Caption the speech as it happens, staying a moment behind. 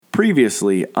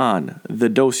Previously on the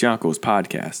Dos Yankos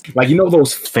podcast. Like, you know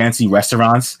those fancy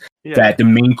restaurants that the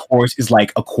main course is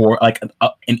like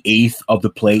an eighth of the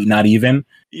plate, not even?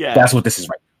 Yeah. That's what this is,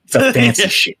 right? It's a fancy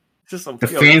shit. Just some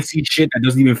fancy shit that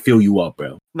doesn't even fill you up,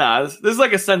 bro. Nah, this is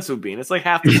like a sensu bean. It's like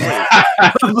half the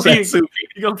plate. You're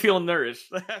going to feel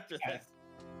nourished after that.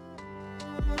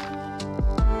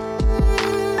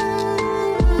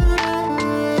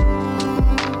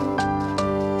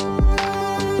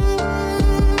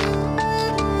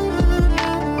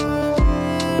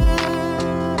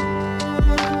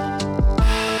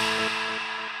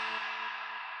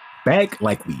 Back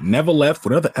like we never left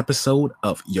with another episode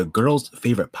of your girl's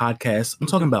favorite podcast. I'm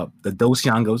talking about the Dos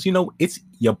Yankos. You know, it's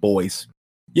your boys,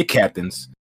 your captains,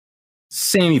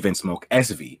 Sammy Vinsmoke,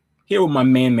 SV. Here with my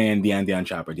man, Dion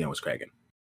Chopper. Dion, what's cracking?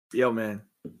 Yo, man.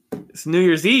 It's New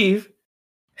Year's Eve.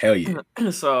 Hell yeah.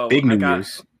 So big New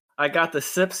Year's. I got the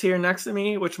Sips here next to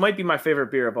me, which might be my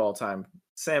favorite beer of all time.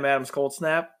 Sam Adams Cold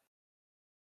Snap.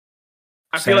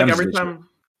 I feel like every time,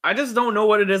 I just don't know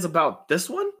what it is about this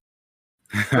one.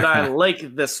 But I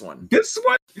like this one. This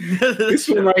one? This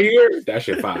one right here? That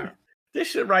shit fire. This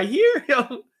shit right here,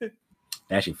 yo.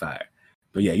 That shit fire.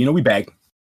 But yeah, we back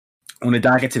on the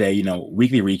docket today,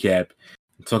 weekly recap.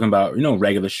 Talking about,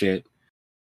 regular shit.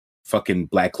 Fucking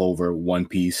Black Clover, One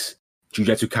Piece,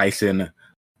 Jujutsu Kaisen,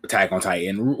 Attack on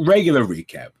Titan. Regular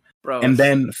recap. Bro. And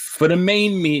then for the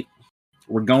main meat,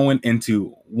 we're going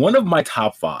into one of my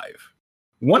top 5.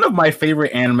 One of my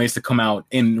favorite animes to come out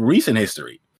in recent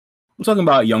history. I'm talking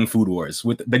about Young Food Wars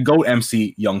with the GOAT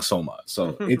MC Young Soma.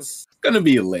 So it's gonna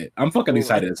be lit. I'm fucking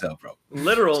excited as hell, bro.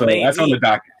 Literal, so man. That's on the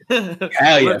docket.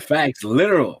 Hell yeah, facts.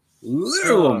 Literal,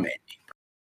 man.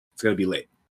 It's gonna be lit.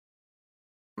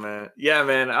 Man, yeah,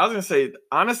 man. I was gonna say,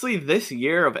 honestly, this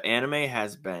year of anime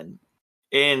has been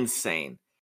insane.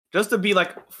 Just to be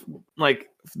like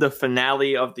the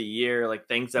finale of the year, like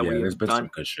things that we've done.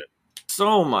 Some good shit.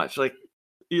 So much, like.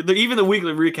 Even the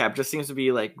weekly recap just seems to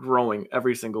be like growing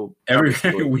every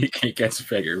week. It gets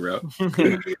bigger, bro.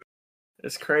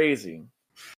 It's crazy.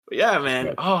 But yeah,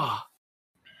 man. Oh,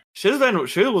 shit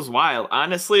was wild.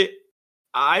 Honestly,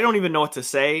 I don't even know what to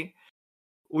say.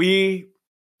 Me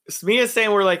and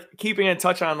Sam were like keeping in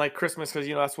touch on like Christmas because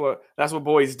that's what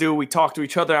boys do. We talk to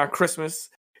each other on Christmas.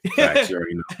 Facts, you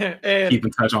already know. And keep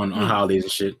in touch on holidays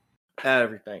and shit.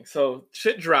 Everything. So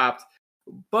shit dropped,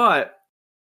 but.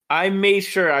 I made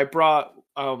sure I brought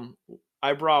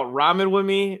ramen with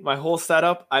me, my whole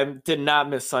setup. I did not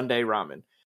miss Sunday ramen.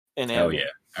 Hell yeah.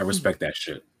 I respect that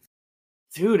shit.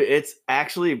 Dude, it's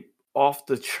actually off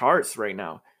the charts right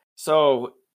now.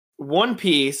 So, One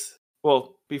Piece,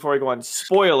 well, before I go on,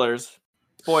 spoilers.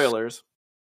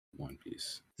 One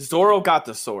Piece. Zoro got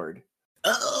the sword.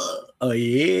 Oh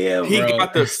yeah, bro. He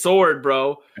got the sword,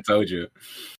 bro. I told you.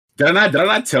 Did I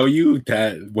not tell you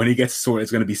that when he gets a sword, it's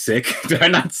gonna be sick? Did I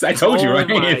not? I told you, right?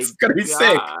 It's gonna be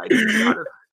sick.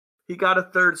 He got a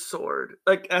third sword.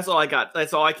 Like that's all I got.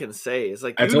 That's all I can say. Is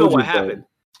like you know what happened.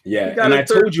 Yeah, and I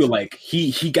told you like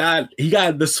he got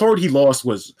the sword he lost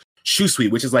was Shusui,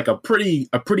 which is like a pretty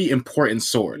important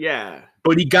sword. Yeah,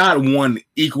 but he got one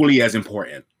equally as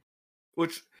important,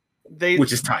 which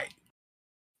is tight.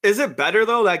 Is it better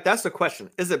though? Like that's the question.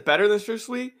 Is it better than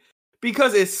Shusui?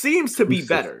 Because it seems to be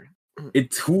better.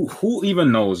 It's who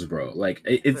even knows, bro? Like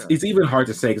it's even hard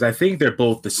to say because I think they're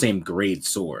both the same grade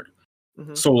sword.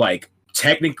 Mm-hmm. So like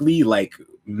technically, like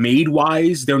made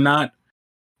wise, they're not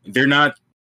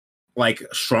like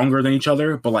stronger than each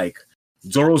other. But like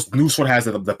Zoro's new sword has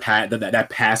that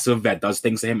passive that does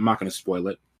things to him. I'm not gonna spoil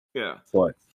it. Yeah,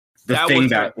 but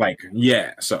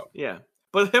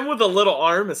But him with a little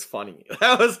arm is funny.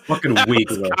 That was fucking weak,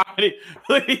 bro. Comedy.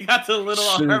 He got the little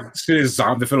arm. Shit is the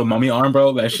little mummy arm,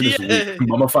 bro. That shit is weak.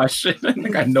 Mummified shit. I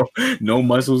got no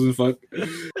muscles and fuck.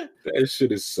 That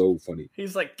shit is so funny.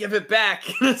 He's like, give it back.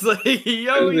 It's like,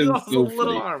 yo, he's also a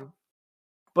little arm.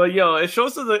 But yo, it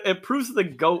proves to the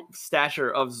GOAT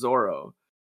stature of Zoro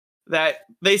that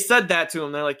they said that to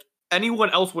him. They're like, anyone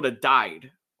else would have died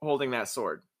holding that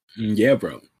sword. Yeah,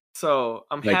 bro. So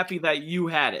I'm happy that you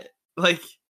had it. Like,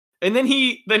 and then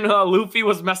Luffy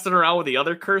was messing around with the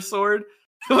other curse sword,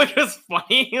 which was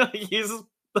funny. Like he's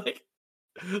like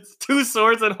 2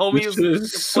 swords and homies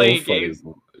playing games.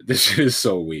 This shit is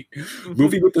so weak.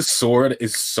 Luffy with the sword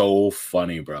is so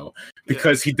funny, bro,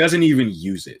 because he doesn't even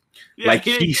use it. Yeah, like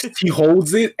he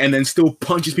holds it and then still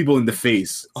punches people in the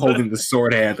face holding the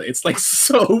sword handle. It's like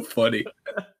so funny.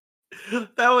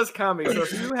 That was comic. So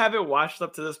if you haven't watched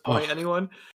up to this point, anyone.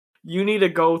 You need to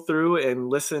go through and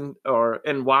listen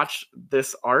and watch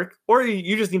this arc, or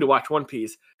you just need to watch One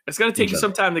Piece. It's going to take you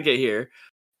some time to get here.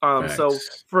 So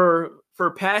for for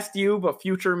past you, but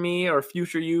future me or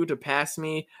future you to pass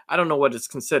me. I don't know what it's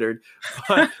considered,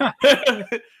 but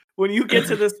when you get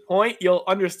to this point, you'll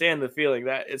understand the feeling.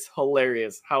 That it's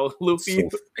hilarious how Luffy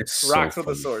rocks with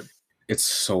the sword. It's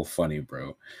so funny,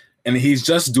 bro. And he's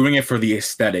just doing it for the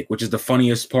aesthetic, which is the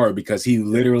funniest part because he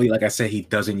literally, like I said, he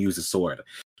doesn't use the sword.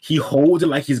 He holds it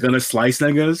like he's gonna slice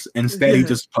niggas. Instead, he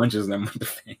just punches them in the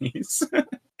face.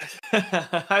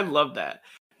 I love that.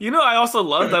 You know, I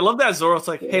love that Zoro's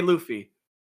like, hey, Luffy,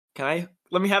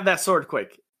 let me have that sword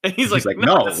quick. And he's like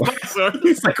no. That's my sword.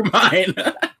 He's like, mine.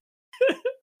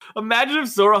 Imagine if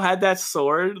Zoro had that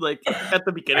sword like at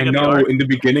the beginning. I know, in the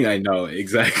beginning, I know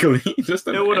exactly. Just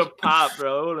it would have popped,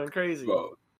 bro. It would have been crazy.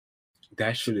 Bro,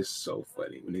 that shit is so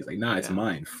funny when he's like, "Nah, it's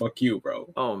mine. Fuck you, bro."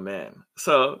 Oh man.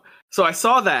 So I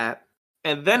saw that,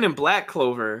 and then in Black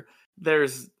Clover,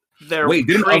 wait,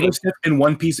 didn't other stuff in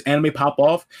One Piece anime pop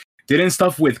off? Didn't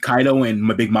stuff with Kaido and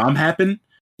my Big Mom happen?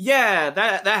 Yeah,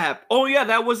 that happened. Oh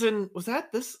yeah, was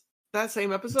that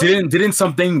same episode? Didn't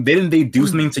they do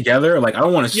something together? Like, I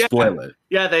don't want to spoil it.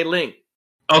 Yeah, they link.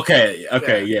 Okay,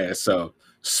 yeah. So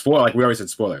spoil, like we already said,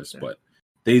 spoilers, but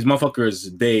these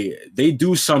motherfuckers, they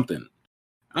do something.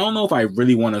 I don't know if I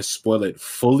really want to spoil it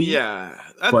fully. Yeah,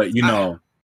 but you know,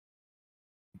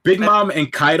 Big Mom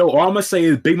and Kaido. All I'm gonna say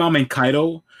is Big Mom and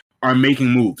Kaido are making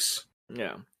moves.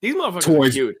 Yeah, these motherfuckers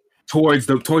are cute. Towards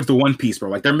the One Piece, bro.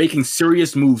 Like they're making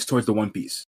serious moves towards the One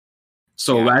Piece.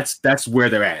 So that's where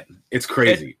they're at. It's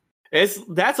crazy.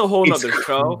 That's a whole nother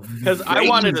show because I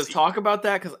wanted to talk about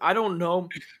that because I don't know,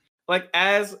 like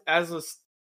as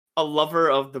a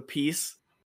lover of the piece,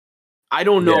 I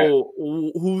don't know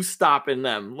who's stopping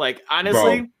them. Like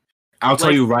honestly, bro, I'll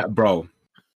tell you right, bro.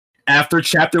 After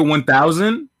chapter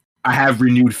 1000, I have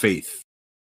renewed faith.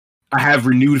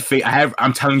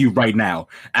 I'm telling you right now.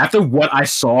 After what I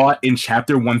saw in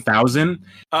chapter 1000,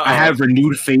 I have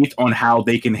renewed faith on how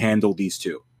they can handle these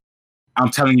two. I'm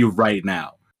telling you right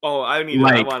now. Oh, I want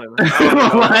to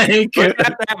like,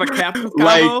 have to have a captain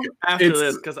combo after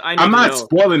this because I'm not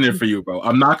spoiling it for you, bro.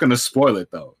 I'm not gonna spoil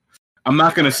it though. I'm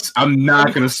not gonna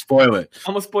spoil it.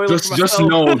 I'm gonna spoil it. Just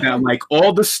know that like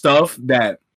all the stuff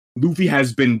that Luffy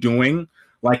has been doing,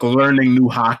 like learning new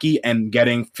haki and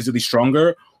getting physically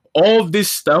stronger. All of this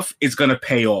stuff is gonna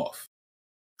pay off.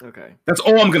 Okay, that's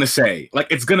all I'm gonna say. Like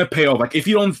it's gonna pay off. Like if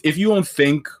you don't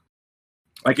think,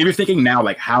 like if you're thinking now,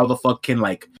 like how the fuck can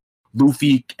like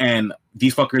Luffy and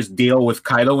these fuckers deal with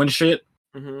Kaido and shit?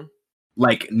 Mm-hmm.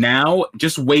 Like now,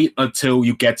 just wait until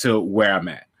you get to where I'm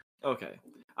at. Okay,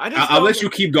 I'll let you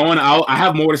keep going. I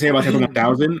have more to say about chapter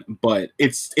 1000, but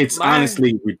it's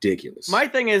honestly ridiculous. My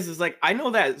thing is like I know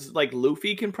that like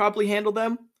Luffy can probably handle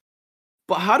them,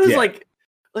 but how does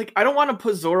like I don't want to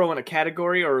put Zoro in a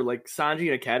category or like Sanji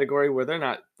in a category where they're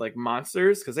not like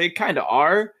monsters because they kind of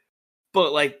are,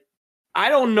 but like I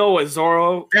don't know a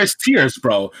Zoro. There's tiers,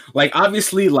 bro. Like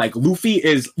obviously, like Luffy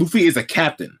is a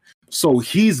captain, so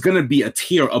he's gonna be a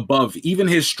tier above even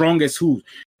his strongest.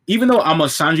 Even though I'm a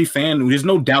Sanji fan, there's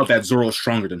no doubt that Zoro's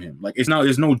stronger than him. Like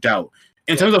there's no doubt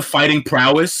in terms of fighting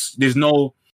prowess. There's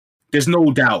no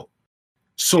doubt.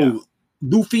 So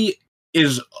Luffy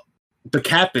is the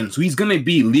captain, so he's gonna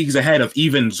be leagues ahead of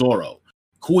even Zoro,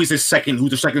 who's the second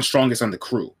strongest on the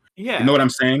crew. Yeah, you know what I'm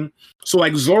saying? So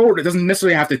like Zoro doesn't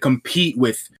necessarily have to compete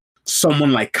with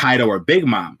someone like Kaido or Big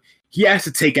Mom. He has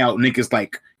to take out niggas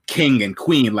like King and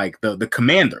Queen, like the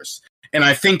commanders. And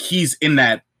I think he's in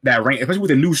that range, especially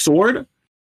with a new sword.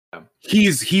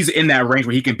 He's in that range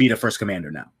where he can be the first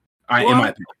commander now. In my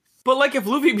opinion. But like if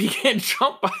Luffy began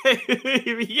jump by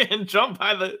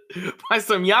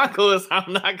some Yonkos,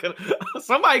 I'm not gonna.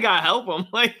 Somebody gotta help him.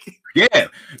 Like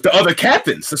the other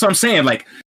captains. That's what I'm saying. Like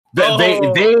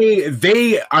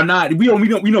they are not. We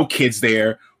know kids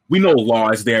there. We know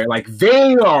Laws there. Like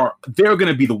they're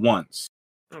gonna be the ones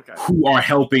who are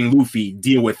helping Luffy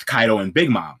deal with Kaido and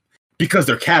Big Mom because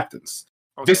they're captains.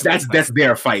 Okay, that's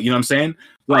their fight. You know what I'm saying?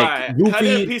 Like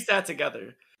Luffy, piece that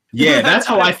together. Yeah, that's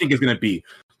how I think it's gonna be.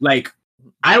 Like,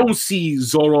 I don't see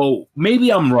Zoro.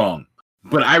 Maybe I'm wrong,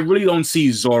 but I really don't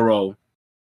see Zoro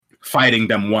fighting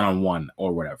them one-on-one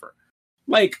or whatever.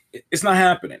 Like, it's not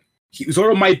happening.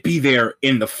 Zoro might be there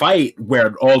in the fight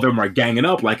where all of them are ganging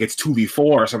up, like it's 2v4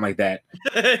 or something like that.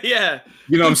 Yeah.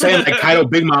 You know what I'm saying? Like Kaido,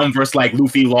 Big Mom versus like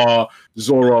Luffy, Law,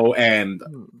 Zoro, and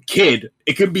Kid.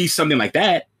 It could be something like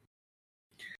that.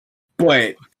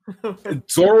 But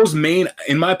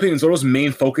in my opinion, Zoro's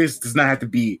main focus does not have to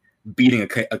be beating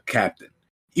a captain.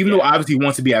 Even though obviously he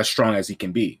wants to be as strong as he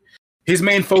can be. His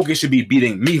main focus should be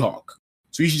beating Mihawk.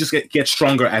 So he should just get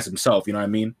stronger as himself, you know what I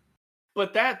mean?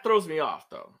 But that throws me off,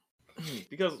 though.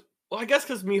 Because, well, I guess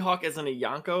because Mihawk isn't a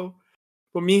Yonko,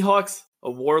 but Mihawk's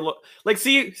a warlord. Like,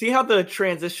 see how the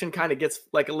transition kind of gets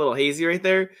like a little hazy right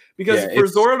there? Because Yeah, for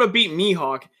Zoro to beat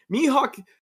Mihawk,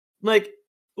 like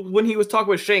when he was talking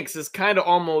with Shanks, is kind of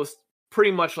almost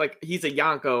pretty much like he's a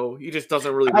Yonko. He just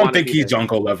doesn't really I don't want to think be he's there.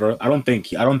 Jonko level. I don't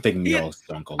think Yeah, Mihawk's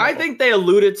Jonko level. I think they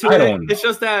alluded to I it. don't know. It's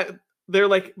just that they're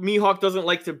like Mihawk doesn't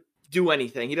like to do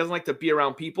anything. He doesn't like to be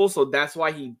around people, so that's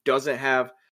why he doesn't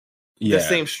have the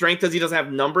same strength as he doesn't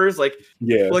have numbers. Like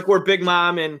where Big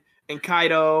Mom and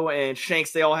Kaido and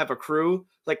Shanks, they all have a crew.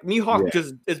 Like Mihawk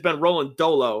just has been rolling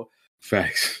dolo.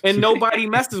 Facts. And nobody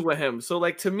messes with him. So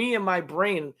like to me in my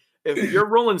brain, if you're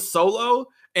rolling solo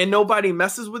and nobody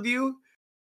messes with you,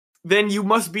 then you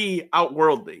must be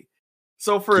outworldly.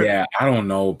 So I don't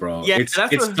know, bro. Yeah, it's tough.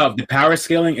 The power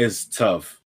scaling is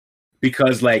tough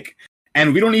because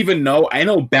and we don't even know. I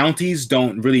know bounties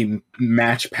don't really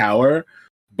match power,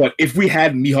 but if we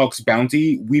had Mihawk's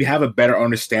bounty, we'd have a better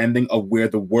understanding of where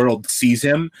the world sees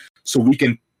him, so we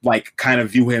can kind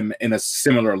of view him in a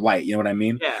similar light. You know what I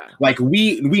mean? Yeah. Like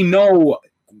we know.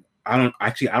 I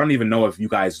don't even know if you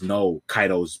guys know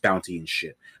Kaido's bounty and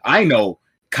shit. I know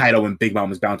Kaido and Big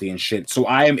Mom's bounty and shit, so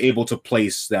I am able to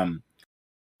place them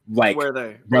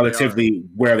relatively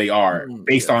where they are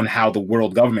based on how the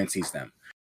world government sees them.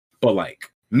 But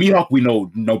Mihawk, we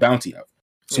know no bounty of,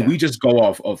 so we just go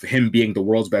off of him being the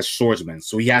world's best swordsman.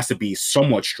 So he has to be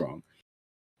somewhat strong.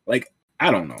 I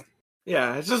don't know.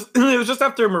 Yeah, it was just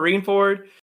after Marineford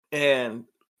and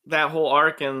that whole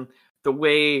arc and the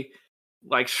way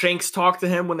Shanks talked to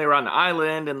him when they were on the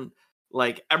island and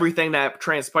everything that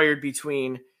transpired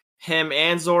between him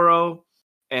and Zoro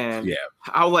and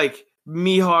how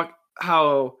Mihawk,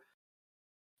 how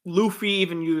Luffy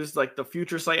even used the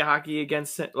future sight haki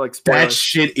against it. That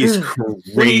shit is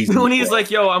crazy. when he's like,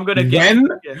 "Yo, I'm gonna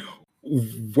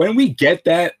when we get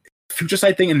that future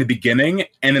sight thing in the beginning,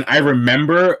 and then I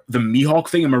remember the Mihawk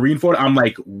thing in Marineford, I'm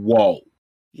like, whoa,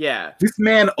 yeah, this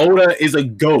man Oda is a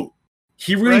goat.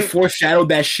 He really foreshadowed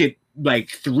that shit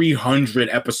 300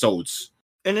 episodes.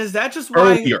 And is that just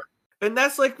why? Earlier. And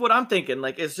that's what I'm thinking.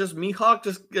 It's just Mihawk.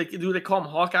 Just do they call him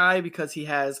Hawkeye because he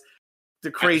has the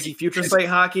crazy future sight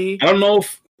haki? I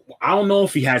don't know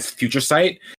if he has future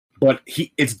sight, but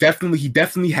he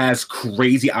definitely has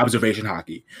crazy observation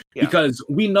haki because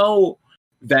we know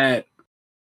that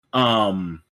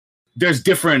there's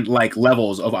different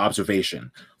levels of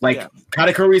observation.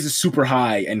 Katakuri is super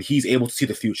high and he's able to see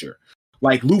the future.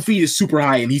 Luffy is super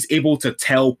high and he's able to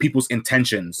tell people's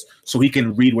intentions so he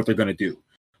can read what they're gonna do.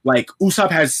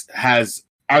 Usopp has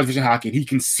observation haki and he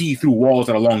can see through walls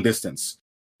at a long distance.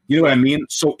 You know what I mean?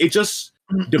 So it just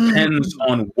depends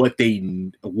on what they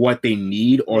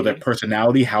need or their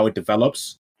personality, how it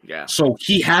develops. Yeah. So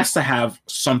he has to have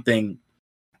something.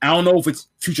 I don't know if it's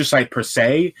future sight per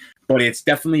se, but it's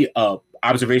definitely a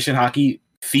observation haki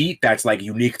feat that's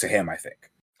unique to him, I think.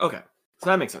 Okay. So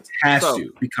that makes sense. Has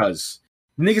to, because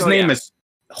the nigga's name is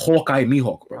Hawkeye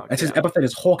Mihawk, bro. That's his epithet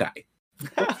is Hawkeye.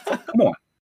 Come on.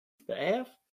 The F?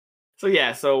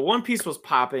 So One Piece was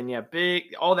popping,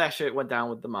 big, all that shit went down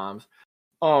with the moms.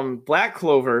 Black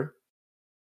Clover,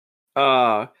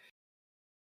 fucking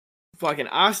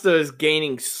Asta is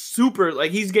gaining super,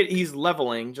 he's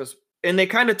leveling just, and they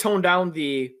kind of toned down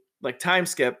the time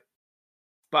skip,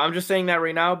 but I'm just saying that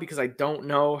right now because I don't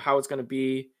know how it's going to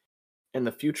be in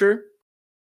the future,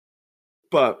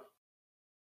 but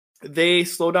they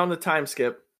slow down the time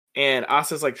skip and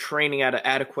Asta's training at an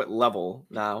adequate level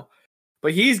now.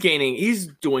 But he's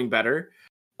doing better.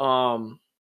 So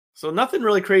nothing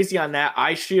really crazy on that.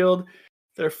 Ice Shield,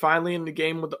 they're finally in the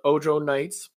game with the Ojo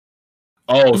Knights.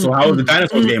 Oh, so how was the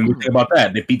dinosaurs game? What do you think about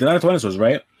that? They beat the dinosaurs,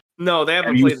 right? No, they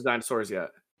haven't played the dinosaurs yet.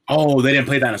 Oh, they didn't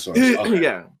play dinosaurs. Okay.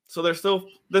 Yeah. So they're still,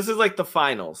 this is the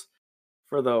finals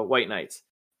for the White Knights.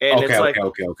 And okay.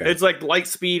 It's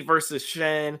Lightspeed versus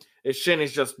Shen. And Shen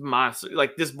is just monster.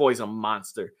 This boy's a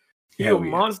monster. You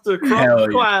monster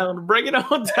clown, bring it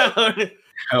on down.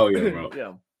 Hell yeah, bro.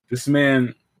 Yeah. This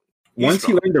man, once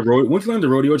he learned the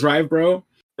rodeo drive, bro,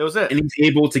 that was it. And he's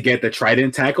able to get the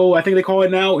trident tackle, I think they call it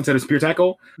now, instead of spear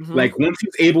tackle. Mm-hmm. Once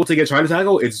he's able to get trident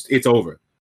tackle, it's over.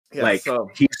 Yeah,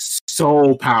 he's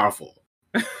so powerful.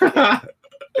 It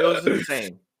was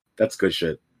insane. That's good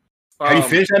shit. Have you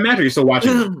finished that match, or are you still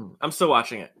watching it? I'm still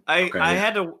watching it.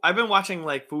 I've been watching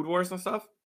Food Wars and stuff.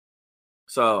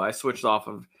 So I switched off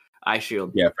of Ice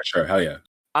Shield. Yeah, for sure. Hell yeah.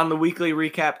 On the weekly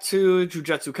recap too,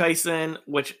 Jujutsu Kaisen,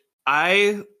 which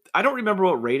I don't remember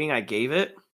what rating I gave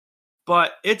it,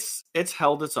 but it's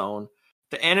held its own.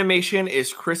 The animation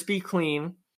is crispy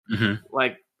clean,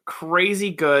 crazy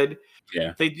good.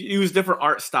 Yeah. They use different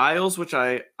art styles, which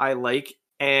I like,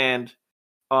 and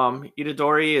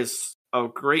Itadori is a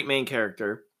great main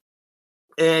character.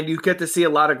 and you get to see a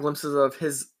lot of glimpses of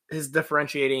his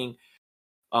differentiating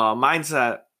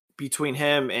mindset between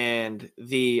him and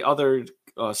the other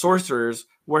sorcerers,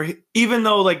 where even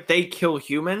though like they kill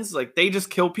humans, like they just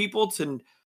kill people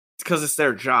because it's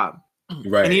their job.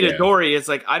 Right. And Itadori is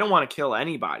like, I don't want to kill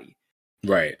anybody.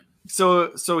 Right.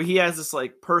 So he has this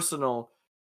like personal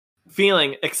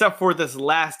feeling, except for this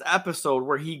last episode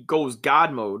where he goes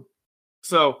God mode.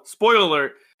 So spoiler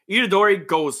alert, Itadori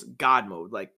goes God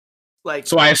mode. Like.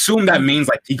 So I assume that means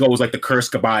like he goes like the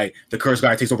cursed guy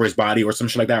takes over his body or some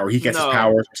shit like that, or he gets his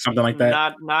powers or something like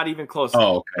that. Not even close.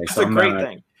 Oh, okay. That's a great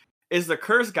thing. Is the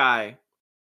cursed guy?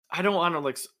 I don't want to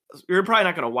like. You're probably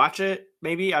not gonna watch it.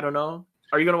 Maybe, I don't know.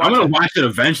 Are you gonna watch it? I'm gonna watch it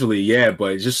eventually, yeah.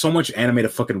 But it's just so much anime to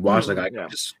fucking watch. Like I can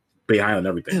just behind on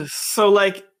everything. So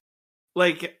like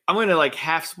I'm gonna like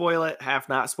half spoil it, half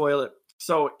not spoil it.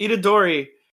 So Itadori,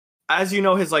 as you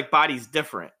know, his like body's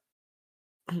different.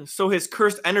 So his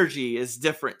cursed energy is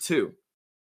different too.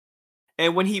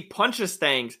 And when he punches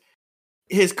things,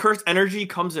 his cursed energy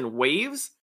comes in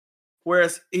waves,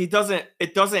 whereas it doesn't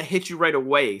hit you right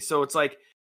away. So it's like,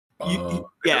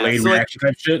 delayed reaction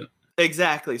type shit.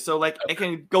 Exactly. So like it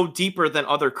can go deeper than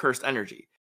other cursed energy.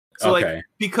 So like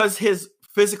because his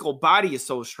physical body is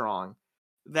so strong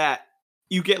that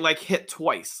you get like hit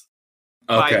twice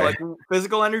by like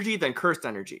physical energy than cursed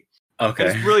energy. Okay.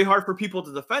 And it's really hard for people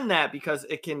to defend that because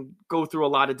it can go through a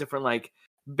lot of different like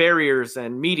barriers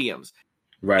and mediums.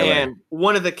 Right. And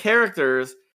one of the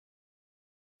characters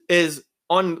is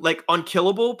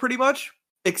unkillable pretty much,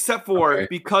 except for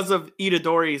because of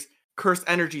Itadori's cursed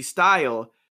energy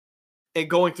style and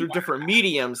going through different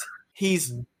mediums,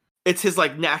 it's his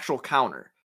like natural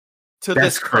counter to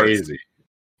this crazy.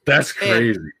 That's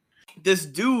crazy. And this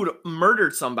dude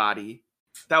murdered somebody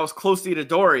that was close to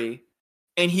Itadori.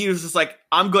 And he was just like,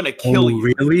 I'm going to kill you.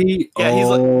 Really? Yeah, he's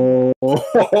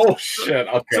like... shit.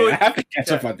 Okay, so I have to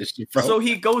catch up on this shit, bro. So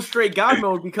he goes straight God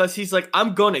mode because he's like,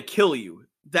 I'm going to kill you.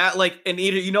 That, like, and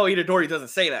Itadori doesn't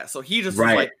say that. So he just is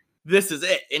like, this is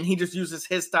it. And he just uses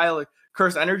his style of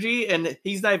curse energy. And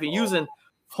he's not even using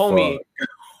homie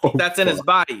that's in his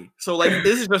body. So, like,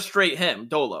 this is just straight him,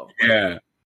 Dolo. Yeah.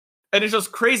 And it's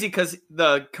just crazy because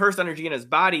the curse energy in his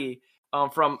body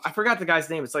from, I forgot the guy's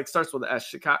name. It's like, starts with an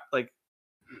S.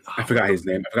 I forgot his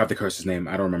name. I forgot the curse's name.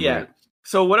 I don't remember. Yeah.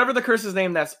 So whatever the curse's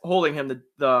name that's holding him,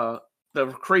 the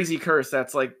crazy curse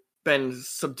that's like been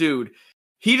subdued,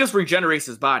 he just regenerates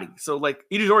his body. So like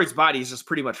Itadori's body is just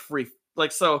pretty much free.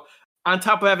 Like, so on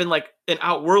top of having like an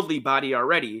outworldly body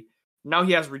already, now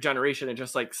he has regeneration and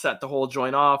just like set the whole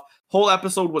joint off. Whole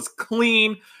episode was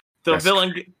clean. The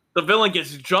villain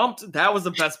gets jumped. That was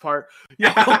the best part.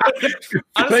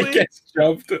 Honestly, gets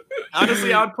jumped.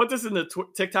 Honestly, I would put this in the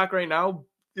TikTok right now.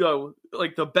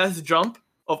 Like the best jump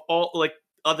of all, like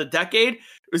of the decade,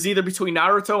 was either between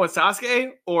Naruto and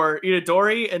Sasuke or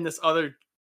Itadori and this other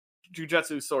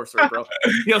Jujutsu sorcerer, bro.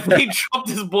 They jumped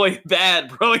this boy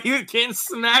bad, bro. He was getting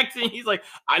smacked, and he's like,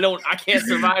 I can't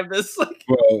survive this.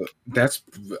 Bro,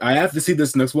 I have to see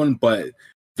this next one, but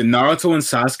the Naruto and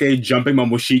Sasuke jumping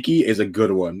Momoshiki is a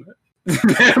good one. When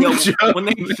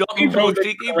they jump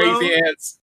Momoshiki,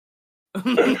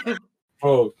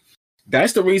 bro.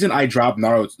 That's the reason I dropped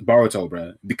Boruto,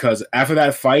 bro. Because after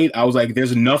that fight, I was like,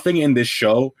 there's nothing in this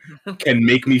show can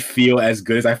make me feel as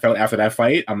good as I felt after that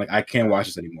fight. I'm like, I can't watch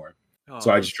this anymore. So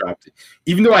I just dropped it.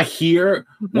 Even though I hear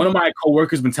one of my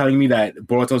coworkers been telling me that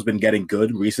Boruto's been getting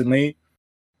good recently.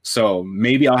 So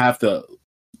maybe I'll have to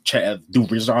do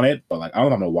research on it. But like, I don't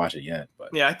know if I'm going to watch it yet. But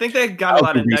yeah, I think they got a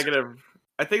lot of negative.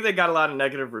 I think they got a lot of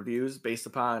negative reviews based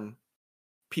upon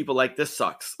people like, this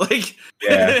sucks. Like,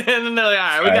 yeah. And then they're like,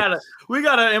 all right, we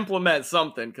gotta implement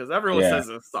something because everyone says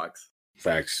it sucks.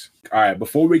 Facts. All right,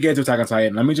 before we get to Attack on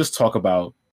Titan, let me just talk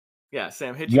about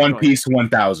Sam, hit One Piece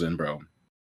 1000, bro.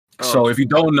 So if you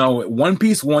don't know, One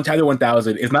Piece Chapter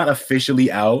 1000 is not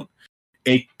officially out.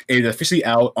 It is officially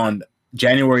out on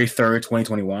January 3rd,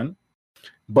 2021.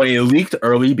 But it leaked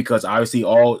early because obviously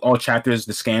all chapters,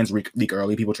 the scans leak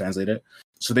early. People translate it.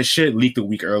 So this shit leaked a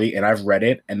week early, and I've read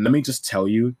it. And let me just tell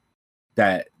you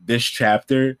that this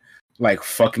chapter, like,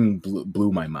 fucking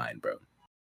blew my mind, bro.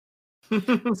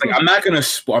 It's like, I'm not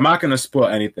gonna spoil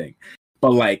anything,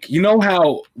 but like, you know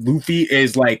how Luffy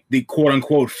is like the quote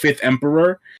unquote fifth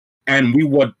emperor, and we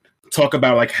would talk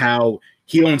about like how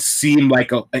he don't seem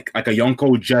like a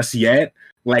Yonko just yet.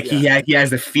 Like he has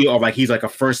the feel of like he's like a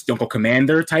first Yonko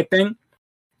commander type thing.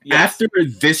 Yes. After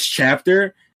this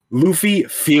chapter, Luffy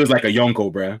feels like a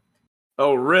Yonko, bro.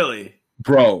 Oh, really?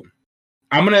 Bro,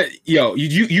 I'm gonna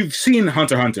you've seen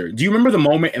Hunter x Hunter. Do you remember the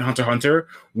moment in Hunter x Hunter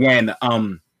when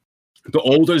the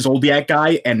older Zodiac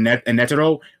guy and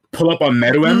Netero pull up on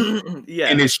Meruem Yeah.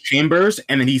 in his chambers,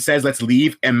 and then he says, "Let's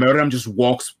leave," and Meruem just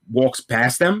walks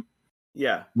past them.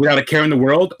 Yeah. Without a care in the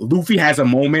world. Luffy has a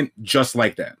moment just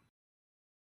like that.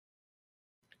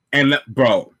 And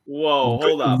bro, whoa,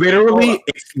 hold up. Literally,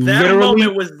 it's that literally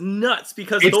moment was nuts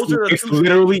because those are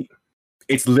the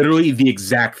it's literally the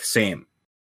exact same.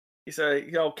 He said,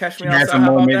 "Yo, catch me He has outside." a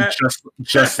How about moment that?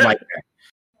 just like that,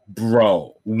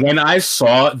 bro. When I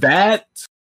saw that,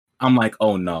 I'm like,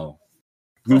 oh no,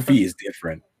 Luffy is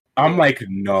different. I'm like,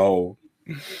 no,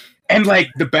 and like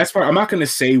the best part, I'm not gonna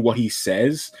say what he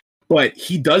says, but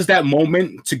he does that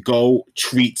moment to go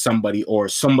treat somebody or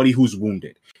somebody who's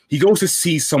wounded. He goes to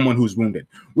see someone who's wounded,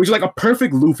 which is like a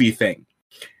perfect Luffy thing.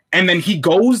 And then he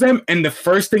goes them, and the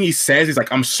first thing he says is like,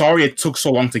 "I'm sorry it took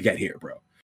so long to get here, bro."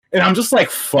 And I'm just like,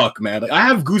 "Fuck, man!" Like I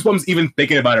have goosebumps even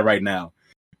thinking about it right now.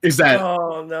 Is that,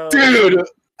 oh no, dude?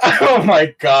 Oh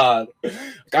my god!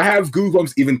 Like, I have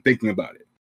goosebumps even thinking about it.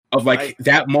 Of like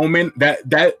that moment, that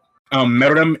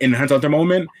Meruem in Hunter x Hunter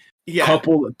moment,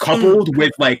 coupled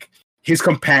with like his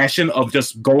compassion of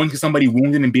just going to somebody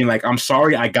wounded and being like, "I'm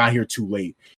sorry, I got here too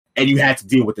late, and you had to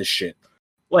deal with this shit."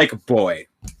 Like, boy.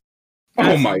 That's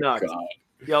oh my nuts. god.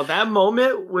 Yo, that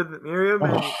moment with Miriam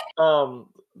and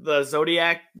the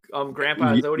Zodiac,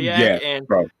 Grandpa Zodiac and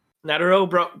bro. Netero,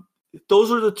 bro,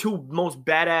 those are the two most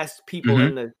badass people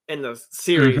in the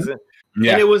series. And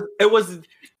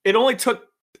it only took,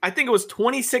 I think it was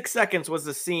 26 seconds was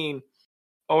the scene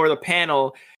or the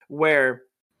panel where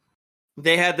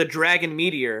they had the dragon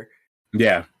meteor.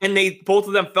 Yeah. And both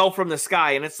of them fell from the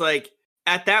sky. And it's like,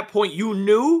 at that point, you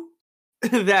knew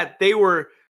that they were,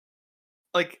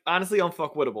 like, honestly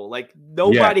unfuckwittable. Like,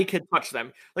 nobody could touch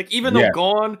them. Like, even though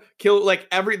Gon killed, like,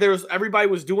 everybody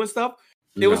was doing stuff,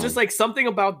 it was just like something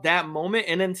about that moment.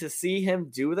 And then to see him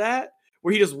do that,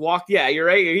 where he just walked, you're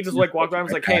right. He just like walked around and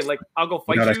was like, "Hey, like, I'll go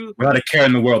fight you." Without a care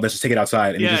in the world, let's just take it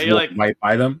outside. And just walk right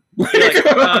by them.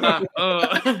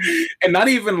 And not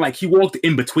even like he walked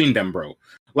in between them, bro.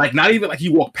 Like, not even like he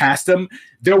walked past them.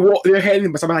 They're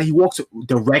heading, but somehow he walks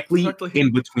directly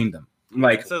in between them.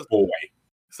 Like, boy.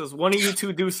 It says, one of you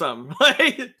two do something.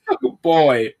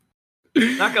 Boy.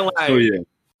 Not gonna lie. So, yeah.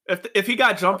 If he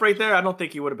got jumped right there, I don't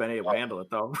think he would have been able to handle it,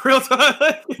 though. Real time.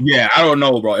 Yeah, I don't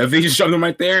know, bro. If he just jumped him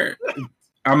right there,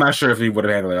 I'm not sure if he would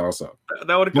have handled it also.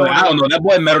 That would have I don't know. That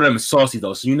boy Meruem is saucy,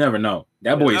 though, so you never know.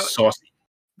 That boy is saucy.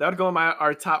 That would go in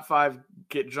our top 5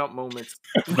 get jump moments.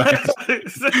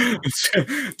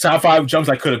 Top 5 jumps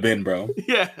I could have been, bro.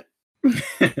 Yeah.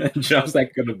 Jumps I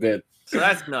could have been. So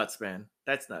that's nuts, man.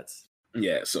 That's nuts.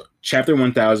 Yeah, so chapter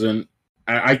 1000.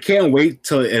 I can't wait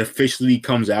till it officially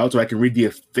comes out so I can read the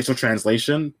official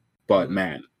translation. But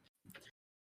man,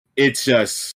 it's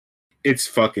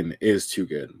fucking is too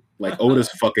good. Like, Oda's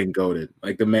fucking goated.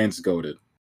 Like, the man's goated.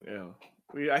 Yeah.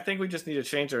 I think we just need to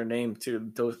change our name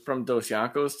from Dos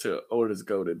Yankos to Oda's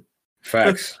goated.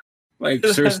 Facts. Like,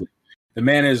 seriously. The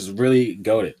man is really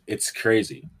goated. It's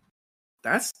crazy.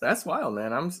 That's wild,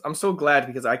 man. I'm so glad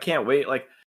because I can't wait. Like,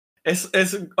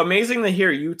 it's amazing to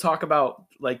hear you talk about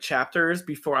like chapters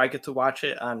before I get to watch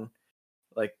it on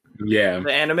like the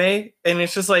anime, and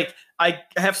it's just like I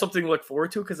have something to look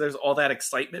forward to because there's all that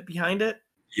excitement behind it.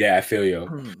 Yeah, I feel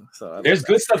you. So there's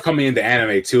good stuff coming in the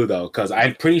anime too, though, because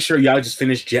I'm pretty sure y'all just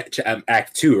finished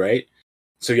Act 2, right?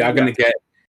 So y'all gonna get.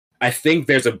 I think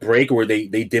there's a break where they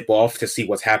dip off to see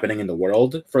what's happening in the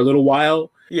world for a little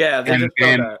while. Yeah, they showed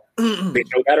that. They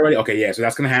showed that already. Okay, yeah, so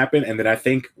that's gonna happen, and then I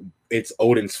think it's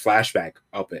Odin's flashback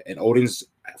up it, and Odin's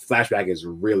flashback is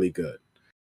really good.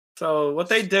 So what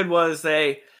they did was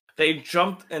they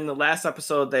jumped in the last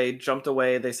episode. They jumped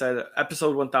away. They said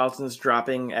episode 1000 is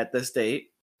dropping at this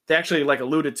date. They actually like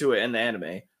alluded to it in the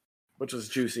anime, which was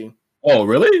juicy. Oh,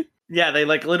 really? Yeah, they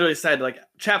like literally said like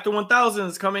chapter 1000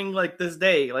 is coming like this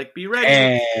day. Like, be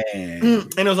ready.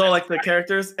 And it was all like the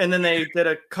characters, and then they did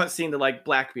a cutscene to like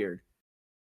Blackbeard.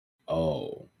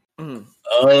 Oh.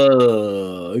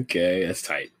 Oh, okay, that's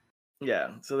tight.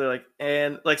 Yeah, so they're like,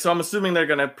 and like, so I'm assuming they're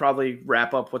gonna probably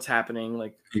wrap up what's happening.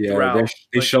 Like,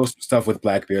 they show some stuff with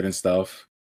Blackbeard and stuff.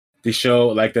 They show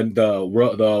like the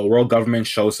world government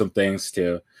shows some things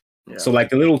too. Yeah. So like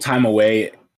the little time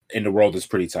away in the world is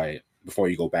pretty tight before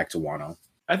you go back to Wano.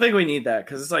 I think we need that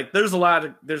because it's like there's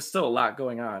still a lot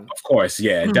going on. Of course,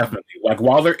 yeah, definitely. Like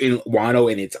while they're in Wano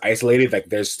and it's isolated, like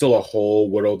there's still a whole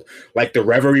world. Like the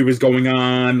reverie was going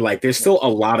on. Like there's still a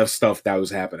lot of stuff that was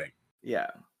happening. Yeah,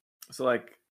 so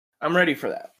like I'm ready for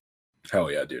that. Hell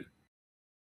yeah, dude.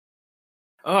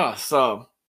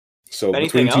 So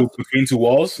between two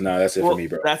walls? No, that's it for me,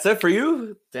 bro. That's it for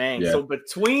you? Dang. Yeah. So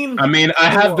I mean, I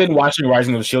have been watching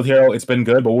Rising of the Shield Hero. It's been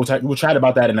good, but we'll chat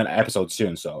about that in an episode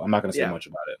soon, so I'm not going to say much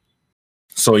about it.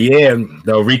 So yeah,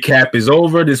 the recap is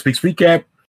over. This week's recap.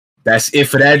 That's it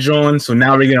for that, John. So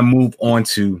now we're gonna move on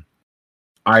to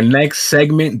our next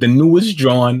segment, the newest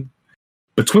John,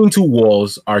 Between Two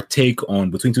Walls, our take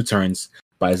on Between Two Turns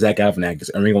by Zach Galifianakis,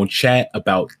 and we're gonna chat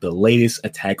about the latest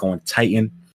Attack on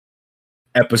Titan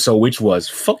episode, which was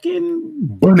fucking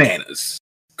bananas.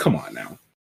 Come on now.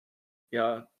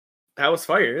 Yeah, that was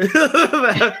fire.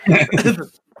 that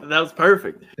was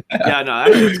perfect. Yeah,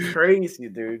 no, that was crazy,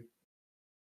 dude.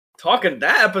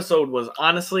 That episode was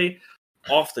honestly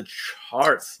off the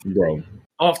charts, bro.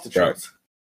 Off the charts.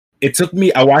 It took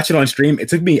me. I watched it on stream. It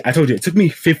took me. I told you, it took me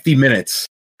 50 minutes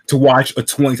to watch a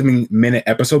 20-something minute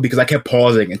episode because I kept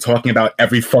pausing and talking about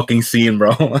every fucking scene, bro.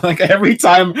 Like every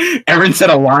time Eren said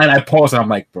a line, I paused and I'm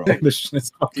like, bro, this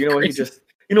shit's fucking crazy.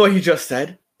 You know what he just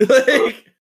said? Like,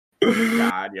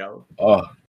 God, yo. Oh,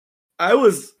 I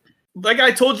was like,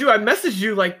 I told you, I messaged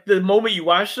you like the moment you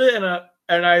watched it,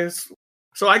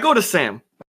 so I go to Sam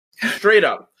straight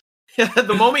up.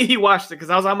 The moment he watched it, because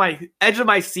I was on my edge of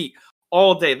my seat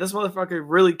all day. This motherfucker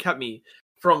really kept me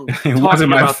from. It wasn't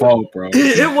my fault, bro.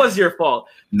 It was your fault.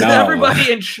 No,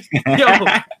 everybody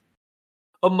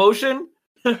Emotion.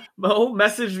 Mo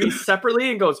messaged me separately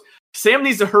and goes, "Sam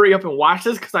needs to hurry up and watch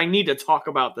this because I need to talk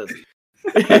about this."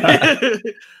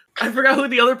 I forgot who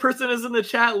the other person is in the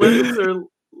chat. Liz or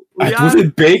Leon? Was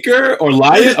it Baker or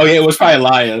Lion? Oh yeah, it was probably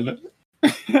Lion.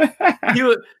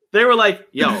 They were like,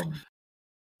 "Yo,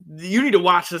 you need to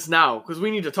watch this now because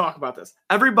we need to talk about this."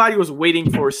 Everybody was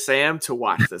waiting for Sam to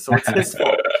watch this, so it's his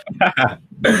fault.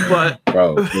 But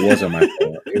bro, it wasn't my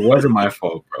fault. It wasn't my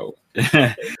fault, bro.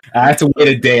 I had to wait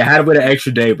a day. I had to wait an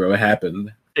extra day, bro. It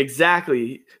happened.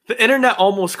 Exactly. The internet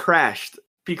almost crashed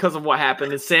because of what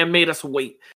happened, and Sam made us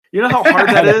wait. You know how hard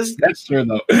that is? That's true,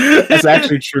 though. That's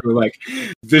actually true. Like,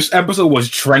 this episode was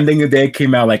trending the day it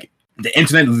came out. Like, the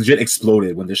internet legit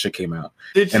exploded when this shit came out.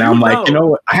 And I'm like, you know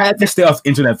what? I had to stay off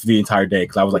internet for the entire day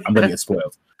because I was like, I'm going to get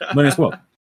spoiled. I'm going to get spoiled.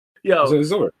 Yo, so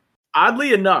it's over.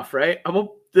 Oddly enough, right?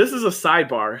 This is a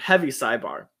sidebar, heavy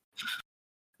sidebar.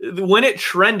 When it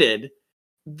trended,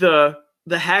 the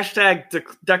hashtag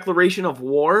declaration of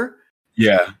war,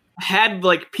 had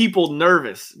like people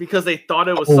nervous because they thought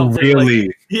it was something. Really?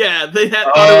 Like, yeah, they had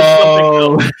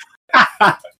thought it was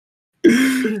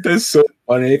something. That's so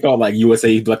funny. They thought like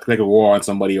USA like a war on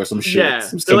somebody or some shit. Yeah,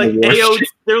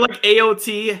 they're like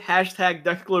AOT hashtag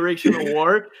declaration of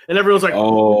war, and everyone's like,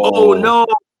 oh no,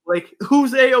 like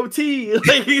who's AOT?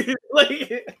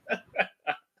 like.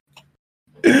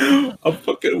 A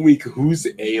fucking week. Who's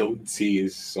AOT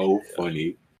is so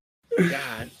funny.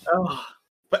 God. Oh.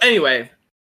 But anyway,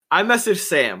 I messaged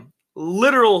Sam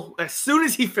as soon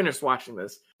as he finished watching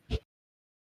this.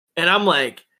 And I'm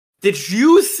like, did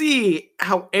you see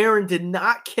how Eren did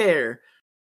not care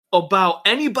about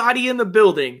anybody in the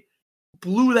building,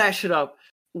 blew that shit up,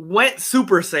 went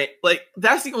Super Saiyan? Like,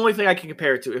 that's the only thing I can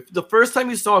compare it to. If the first time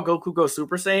you saw Goku go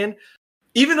Super Saiyan,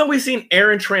 even though we've seen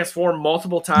Eren transform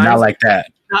multiple times. Not like that.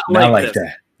 Not like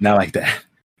that.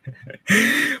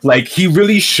 Like, he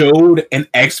really showed an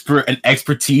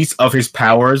expertise of his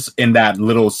powers in that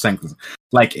little sentence.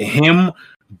 Like, him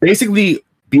basically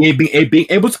being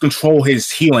able to control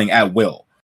his healing at will.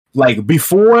 Like,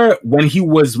 before, when he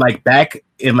was, like, back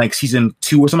in, like, season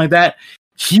 2 or something like that,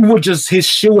 his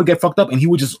shit would get fucked up and he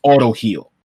would just auto-heal.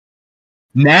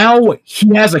 Now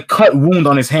he has a cut wound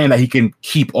on his hand that he can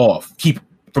keep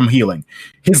from healing.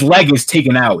 His leg is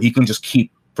taken out. He can just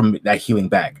keep from that healing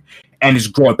back and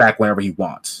just grow it back whenever he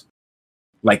wants.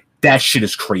 Like, that shit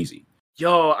is crazy.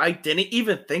 Yo, I didn't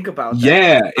even think about that.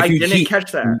 Yeah. I didn't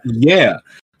catch that. Yeah.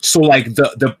 So like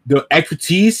the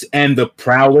expertise and the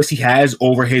prowess he has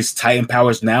over his Titan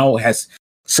powers now has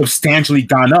substantially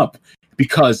gone up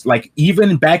because like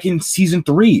even back in season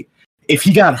 3, if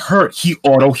he got hurt, he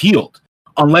auto healed.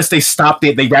 Unless they stopped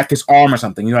it, they wrapped his arm or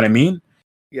something. You know what I mean?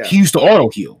 Yeah. He used to auto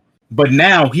heal, but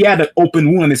now he had an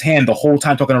open wound in his hand the whole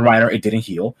time talking to Reiner. It didn't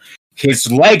heal. His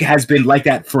leg has been like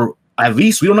that for at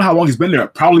least, we don't know how long he's been there.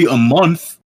 Probably a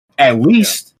month at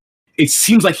least. Yeah. It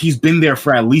seems like he's been there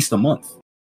for at least a month,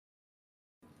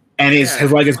 and his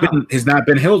leg has not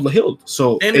been healed.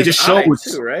 So and it just shows,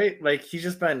 too, right? Like he's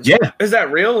just been. Yeah. Is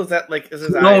that real? Is that like? Is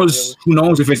his who knows? Who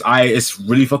knows if his eye is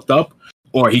really fucked up?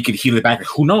 Or he could heal it back.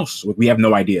 Who knows? We have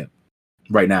no idea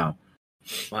right now.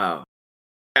 Wow.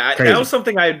 That was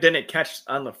something I didn't catch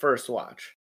on the first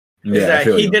watch. Is that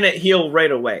he didn't heal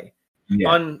right away.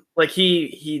 Yeah.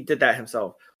 He did that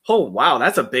himself. Oh, wow.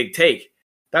 That's a big take.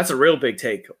 That's a real big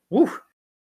take. Woo.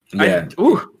 Yeah.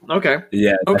 Okay.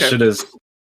 Yeah. Okay.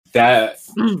 That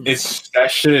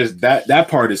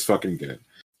part is fucking good.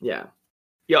 Yeah.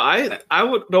 Yeah,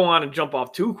 don't want to jump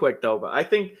off too quick though, but I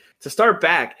think to start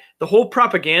back, the whole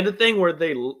propaganda thing where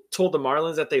they told the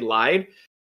Marlins that they lied,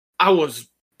 I was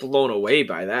blown away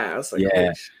by that. I was like,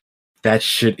 yeah, that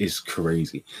shit is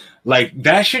crazy. Like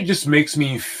that shit just makes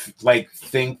me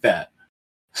think that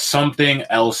something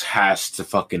else has to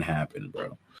fucking happen,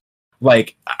 bro.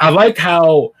 Like I like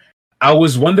how I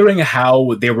was wondering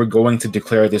how they were going to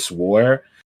declare this war,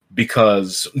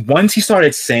 because once he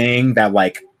started saying that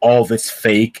like all of it's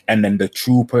fake and then the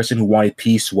true person who wanted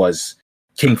peace was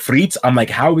King Fritz, I'm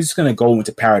like, how is this gonna go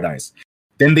into paradise?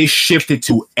 Then they shifted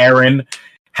to Eren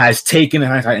has taken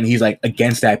and he's like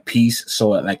against that peace, so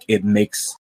like it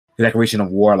makes the declaration of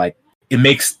war, like it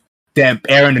makes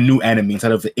Eren the new enemy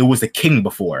instead of it was the king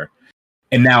before,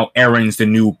 and now Eren's the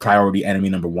new priority enemy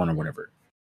number one or whatever.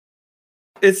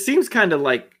 It seems kind of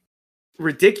like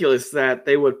ridiculous that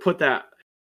they would put that.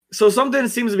 So something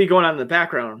seems to be going on in the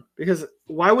background, because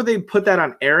why would they put that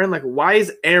on Eren? Like, why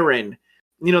is Eren?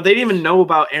 You know, they didn't even know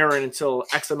about Eren until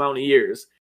X amount of years.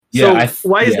 So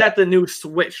why is that the new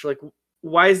switch? Like,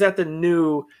 why is that the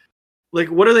new? Like,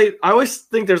 what are they? I always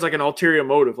think there's like an ulterior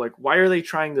motive. Like, why are they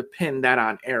trying to pin that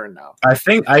on Eren now?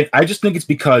 I just think it's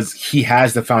because he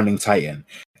has the founding Titan,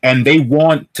 and they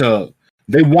want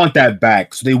that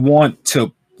back. So they want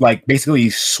to like basically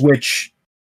switch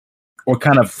or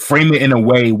kind of frame it in a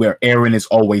way where Eren is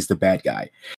always the bad guy,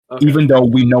 even though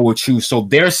we know it's true. So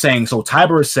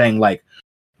Tybur is saying like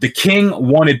the king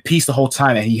wanted peace the whole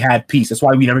time and he had peace. That's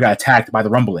why we never got attacked by the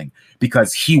rumbling,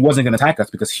 because he wasn't going to attack us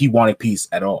because he wanted peace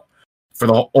at all for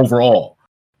the overall.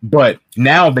 But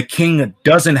now the king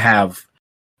doesn't have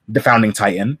the founding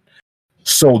Titan.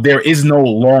 So there is no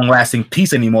long-lasting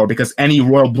peace anymore, because any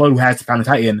royal blood who has the founding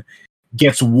Titan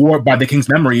gets warped by the king's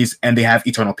memories and they have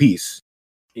eternal peace.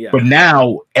 Yeah. But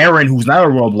now Eren, who's not a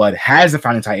royal blood, has the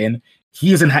founding Titan. He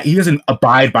doesn't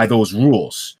abide by those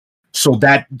rules. So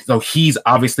he's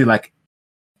obviously like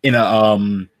in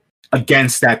a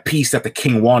against that peace that the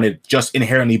king wanted, just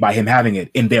inherently by him having it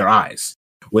in their eyes.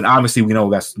 When obviously we know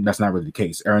that's not really the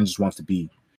case. Eren just wants to be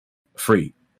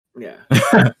free.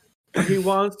 Yeah. He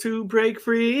wants to break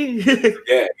free.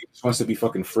 Yeah, he just wants to be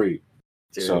fucking free.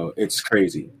 Dude. So it's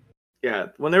crazy. Yeah,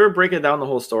 when they were breaking down the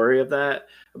whole story of that,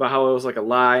 about how it was like a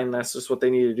lie and that's just what they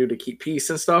need to do to keep peace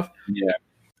and stuff. Yeah.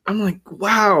 I'm like,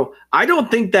 wow. I don't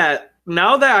think that,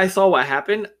 now that I saw what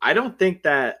happened, I don't think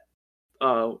that,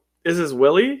 is this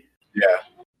Willie? Yeah.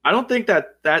 I don't think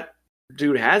that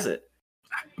dude has it.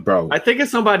 Bro. I think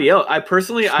it's somebody else. I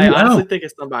honestly think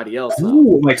it's somebody else.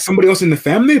 Who? Like somebody else in the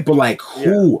family? But like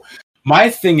who? Yeah. My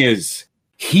thing is,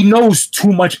 he knows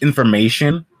too much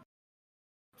information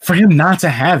for him not to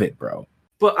have it, bro.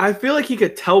 But I feel like he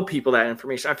could tell people that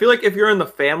information. I feel like if you're in the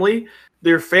family,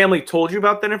 their family told you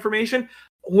about that information.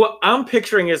 What I'm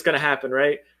picturing is going to happen,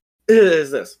 right?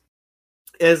 Is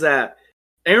that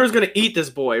Eren's going to eat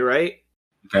this boy, right?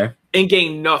 Okay. And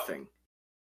gain nothing.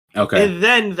 Okay. And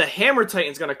then the Hammer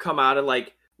Titan's going to come out of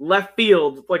like left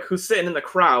field, like who's sitting in the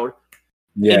crowd,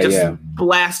 and just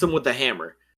blast him with the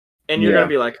hammer. And you're going to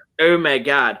be like, oh my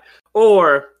God.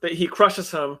 Or that he crushes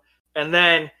him, and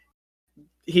then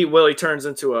Willie turns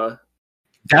into a.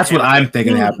 That's what I'm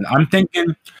thinking happened.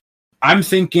 I'm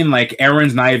thinking like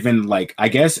Eren's not even like. I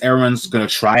guess Eren's gonna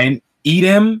try and eat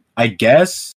him. I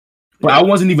guess, but I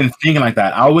wasn't even thinking like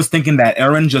that. I was thinking that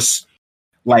Eren just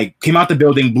like came out the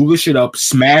building, blew the shit up,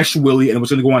 smashed Willie, and was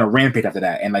gonna go on a rampage after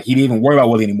that. And like he didn't even worry about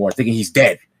Willie anymore, thinking he's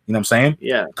dead. You know what I'm saying?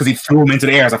 Yeah. Because he threw him into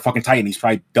the air as a fucking Titan. He's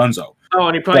probably donezo. Oh,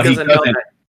 and he probably doesn't know that.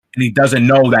 And he doesn't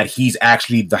know that he's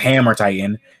actually the Hammer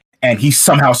Titan. And he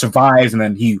somehow survives, and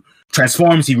then he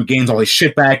transforms, he regains all his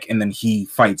shit back, and then he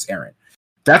fights Eren.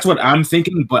 That's what I'm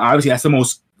thinking, but obviously that's the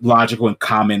most logical and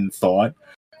common thought.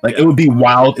 Like, it would be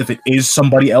wild if it is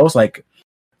somebody else. Like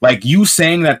you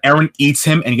saying that Eren eats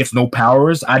him and he gets no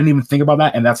powers, I didn't even think about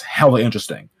that, and that's hella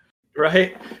interesting.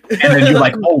 Right? And then you're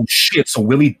like, oh shit, so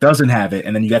Willie doesn't have it,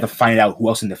 and then you got to find out who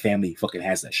else in the family fucking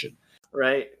has that shit.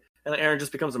 Right. And Eren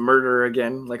just becomes a murderer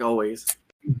again, like always.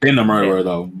 Been a murderer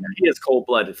though. He is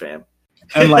cold-blooded, fam.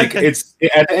 And like it's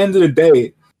at the end of the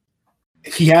day,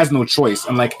 he has no choice.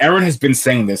 And like Eren has been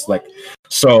saying this, like,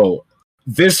 so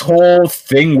this whole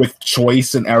thing with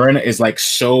choice and Eren is like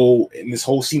so, and this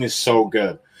whole scene is so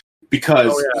good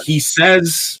because he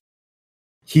says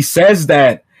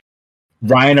that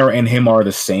Reiner and him are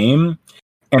the same,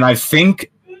 and I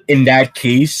think in that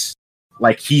case,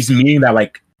 like he's meaning that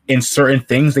like in certain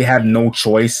things they have no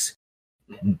choice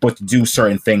but to do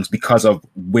certain things because of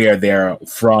where they're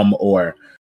from or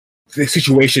the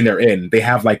situation they're in. They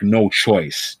have like no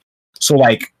choice. So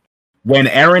like when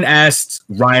Eren asked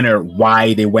Reiner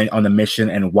why they went on the mission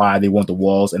and why they want the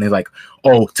walls, and he's like,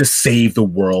 "Oh, to save the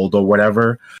world or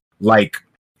whatever." Like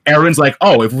Eren's like,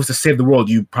 "Oh, if it was to save the world,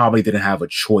 you probably didn't have a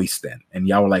choice then." And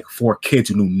y'all were like 4 kids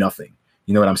who knew nothing.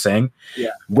 You know what I'm saying?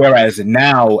 Yeah. Whereas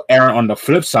now, Eren on the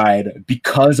flip side,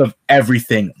 because of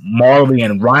everything Marley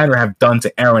and Reiner have done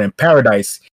to Eren in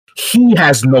Paradise, he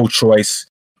has no choice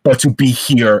but to be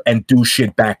here and do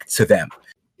shit back to them.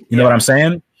 You know what I'm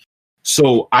saying?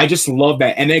 So I just love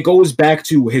that. And it goes back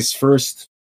to his first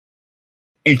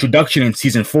introduction in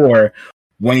season 4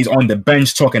 when he's on the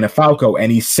bench talking to Falco,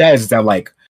 and he says that,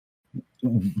 like,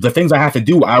 the things I have to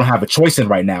do, I don't have a choice in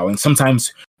right now. And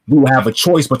sometimes we will have a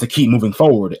choice but to keep moving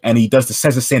forward. And he says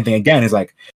the same thing again. He's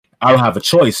like, I don't have a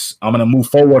choice. I'm going to move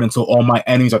forward until all my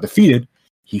enemies are defeated.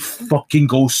 He fucking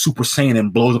goes Super Saiyan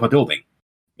and blows up a building.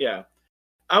 Yeah.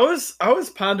 I was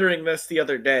pondering this the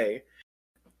other day.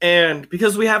 And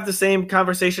because we have the same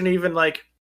conversation, even like,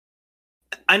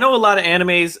 I know a lot of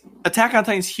animes, Attack on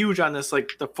Titan's huge on this,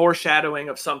 like the foreshadowing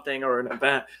of something or an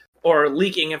event or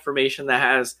leaking information that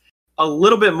has a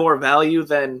little bit more value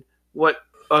than what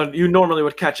you normally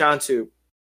would catch on to.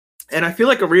 And I feel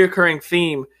like a reoccurring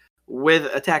theme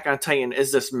with Attack on Titan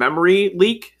is this memory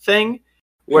leak thing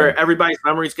where everybody's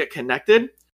memories get connected.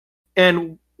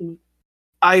 And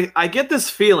I get this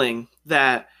feeling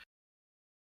that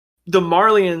the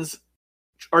Marlians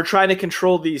are trying to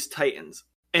control these Titans,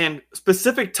 and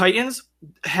specific Titans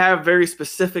have very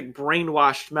specific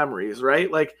brainwashed memories, right?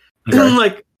 Like,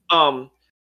 like,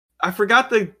 I forgot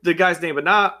the guy's name, but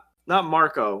not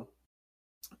Marco,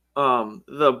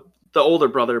 the older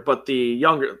brother, but the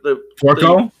younger,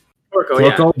 Torko,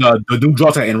 yeah. the dude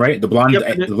draw Titan, right? The blonde,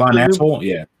 the blonde asshole,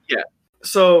 yeah.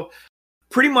 So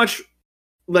pretty much,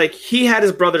 like, he had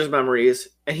his brother's memories,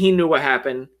 and he knew what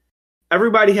happened.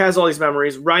 Everybody has all these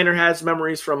memories. Reiner has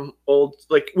memories from old,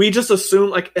 like, we just assume,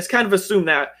 like, it's kind of assumed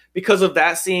that because of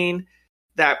that scene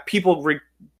that people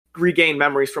regain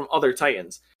memories from other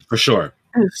Titans. For sure.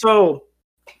 So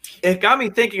it got me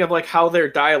thinking of, like, how their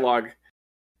dialogue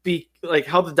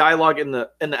how the dialogue in the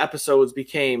episodes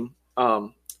became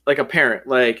like apparent.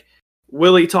 Like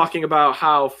Willie talking about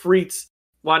how Fritz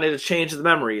wanted to change the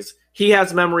memories. He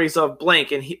has memories of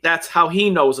blank, and that's how he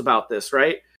knows about this,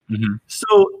 right? Mm-hmm.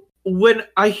 So when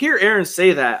I hear Eren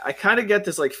say that, I kind of get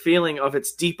this, like, feeling of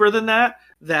it's deeper than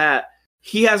that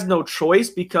he has no choice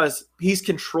because he's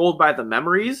controlled by the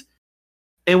memories.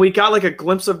 And we got, like, a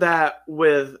glimpse of that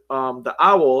with the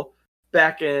Owl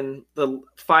back in the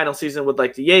final season with,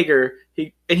 like, the Jaeger.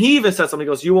 He even said something.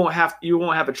 He goes, you won't have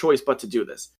a choice but to do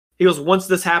this. He goes, once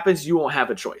this happens, you won't have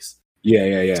a choice.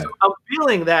 Yeah. So I'm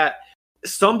feeling that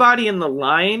somebody in the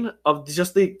line of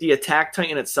just the Attack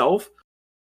Titan itself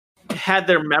had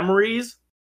their memories,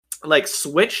 like,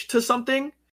 switched to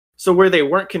something, so where they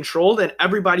weren't controlled, and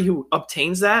everybody who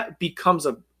obtains that becomes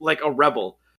a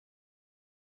rebel.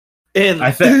 And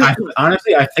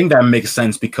honestly, I think that makes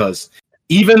sense, because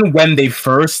even when they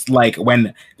first, like,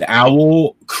 when the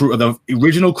Owl, the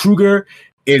original Kruger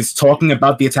is talking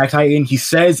about the Attack Titan, he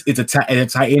says it's a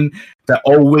Titan that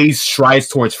always strives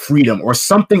towards freedom or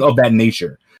something of that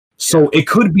nature. So it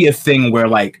could be a thing where,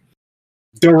 like,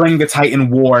 during the Titan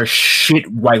War,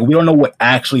 shit, like, we don't know what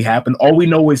actually happened. All we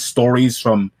know is stories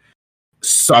from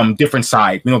some different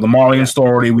side. We know the Marlian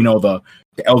story, we know the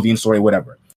Eldian story,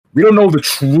 whatever. We don't know the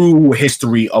true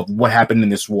history of what happened in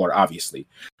this war, obviously.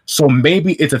 So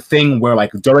maybe it's a thing where,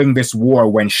 like, during this war,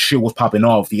 when shit was popping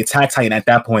off, the Attack Titan at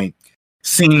that point,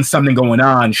 seeing something going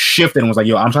on, shifted and was like,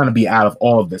 yo, I'm trying to be out of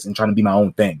all of this and trying to be my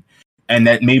own thing. And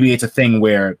that maybe it's a thing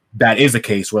where that is the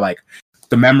case, where, like,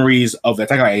 the memories of the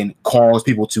Attack Titan cause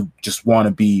people to just want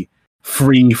to be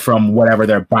free from whatever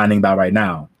they're binding by right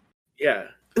now. Yeah,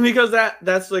 because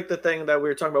that's like the thing that we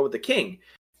were talking about with the King.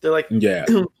 They're like,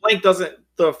 blank doesn't.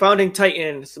 The founding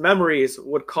Titan's memories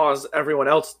would cause everyone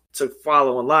else to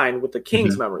follow in line with the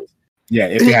King's memories. Yeah,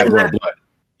 if they had royal blood.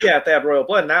 Yeah, if they had royal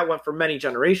blood, and that went for many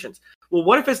generations. Well,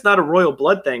 what if it's not a royal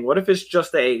blood thing? What if it's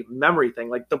just a memory thing?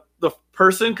 Like the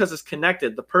person, because it's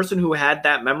connected, the person who had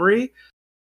that memory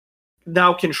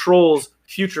now controls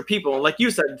future people. And like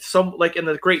you said, some, like in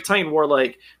the Great Titan War,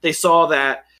 like they saw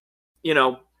that, you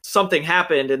know, something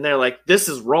happened and they're like, this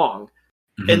is wrong.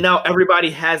 And now everybody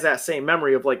has that same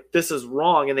memory of, like, this is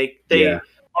wrong. And they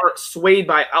aren't swayed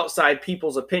by outside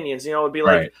people's opinions. You know, it'd be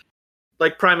like,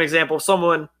 like prime example,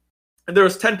 someone, and there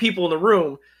was 10 people in the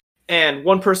room and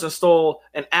one person stole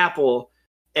an apple,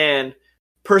 and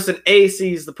person A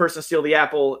sees the person steal the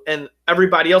apple and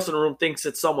everybody else in the room thinks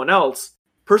it's someone else.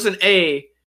 Person A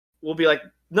will be like,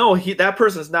 no, that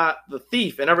person's not the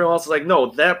thief. And everyone else is like, no,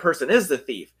 that person is the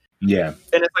thief. Yeah.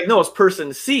 And it's like, no, it's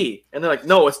person C. And they're like,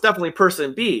 no, it's definitely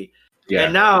person B. Yeah.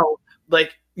 And now,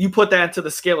 like, you put that into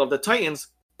the scale of the Titans,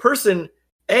 person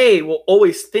A will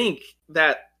always think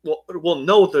that will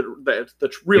know the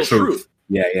real truth.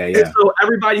 Yeah. And so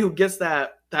everybody who gets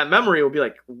that memory will be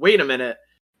like, wait a minute.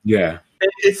 Yeah.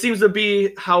 It seems to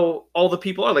be how all the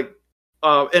people are, like,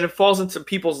 and it falls into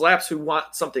people's laps who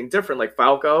want something different, like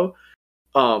Falco.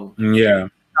 Yeah.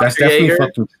 That's Dr. definitely Yeager,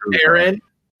 fucking true. Aaron, bro.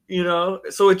 You know,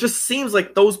 so it just seems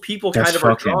like those people kind of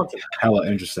are drawn to hella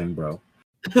interesting, bro.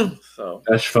 So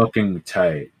that's fucking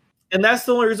tight. And that's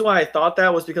the only reason why I thought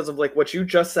that was because of like what you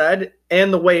just said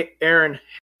and the way Aaron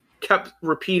kept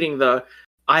repeating the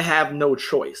 "I have no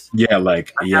choice." Yeah,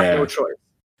 like I have no choice.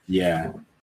 Yeah.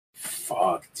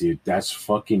 Fuck, dude, that's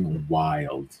fucking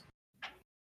wild.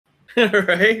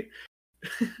 Right?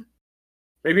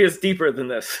 Maybe it's deeper than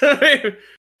this.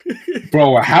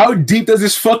 Bro, how deep does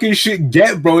this fucking shit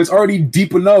get, bro? It's already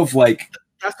deep enough. Like,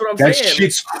 that's what I'm saying. That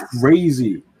shit's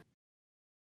crazy.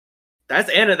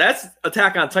 That's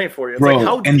Attack on Titan for you. It's bro, like,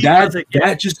 how and deep does it get?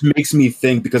 That just makes me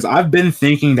think, because I've been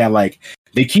thinking that like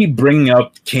they keep bringing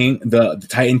up King, the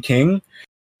Titan King.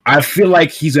 I feel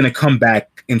like he's gonna come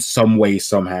back in some way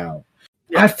somehow.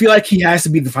 Yeah. I feel like he has to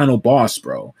be the final boss,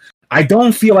 bro. I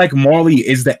don't feel like Marley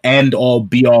is the end all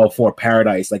be all for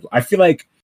Paradise. Like, I feel like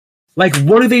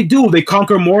what do? They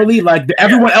conquer Morley? Like,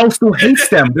 everyone else still hates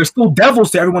them. They're still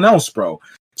devils to everyone else, bro.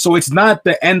 So it's not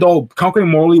the end all. Conquering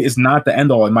Morley is not the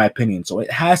end all, in my opinion. So it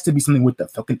has to be something with the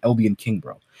fucking Eldian King,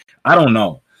 bro. I don't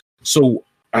know. So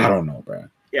I don't know, bro.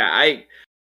 Yeah,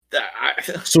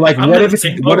 so like, what if it's a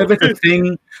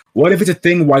thing? What if it's a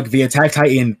thing like the Attack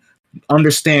Titan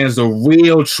understands the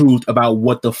real truth about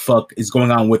what the fuck is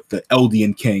going on with the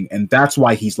Eldian King, and that's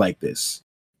why he's like this?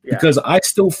 Yeah. Because I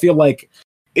still feel like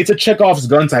it's a Chekhov's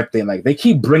gun type thing. Like, they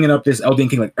keep bringing up this Eldian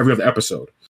King like every other episode.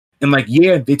 And like,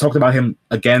 yeah, they talked about him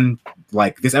again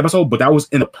like this episode, but that was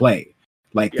in a play.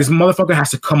 Like, this motherfucker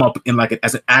has to come up in like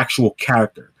as an actual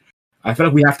character. I feel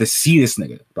like we have to see this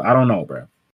nigga, but I don't know, bro.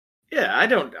 Yeah,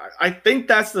 I think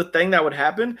that's the thing that would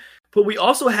happen, but we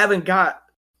also haven't got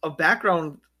a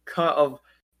background cut of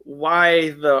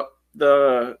why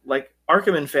the like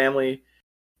Archiman family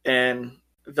and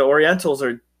the Orientals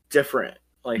are different.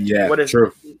 Like, what is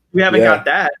true? We haven't got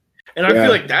that, and I feel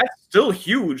like that's still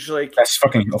huge. Like, that's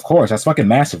fucking, of course, that's fucking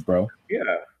massive, bro.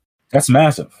 Yeah, that's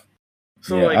massive.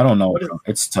 So like, I don't know.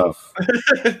 It's tough.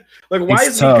 Like, why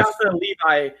is Mikasa and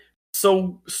Levi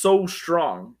so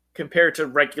strong compared to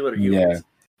regular humans?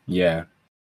 Yeah.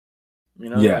 You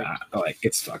know, like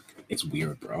it's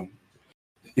weird, bro.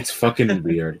 It's fucking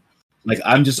weird. Like,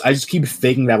 I just keep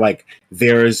thinking that like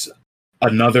there's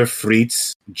another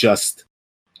Fritz just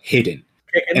hidden.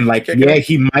 And like,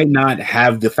 he might not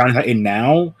have the Founding Titan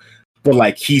now, but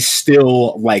like he's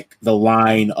still like the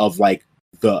line of like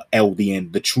the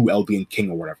true Eldian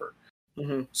King or whatever.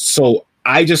 Mm-hmm. So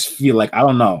I just feel like, I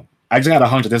don't know. I just got a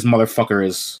hunch that this motherfucker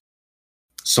is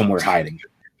somewhere hiding.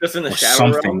 Just in the shadow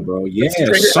something, realm. Bro. Yeah,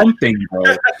 something, bro.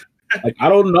 Like, I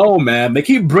don't know, man. They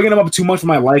keep bringing him up too much for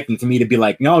my liking for me to be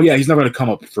like, no, he's never gonna come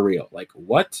up for real. Like,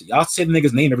 what? Y'all say the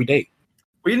nigga's name every day.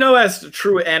 Well, you know, as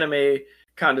true anime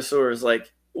connoisseurs,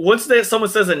 like, once someone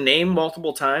says a name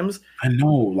multiple times, I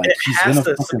know, like, it has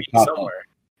to be somewhere. Up.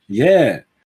 Yeah,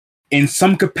 in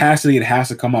some capacity, it has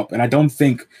to come up, and I don't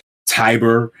think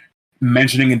Tiber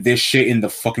mentioning this shit in the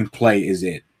fucking play is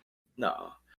it.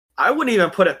 No, I wouldn't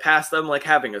even put it past them, like,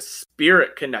 having a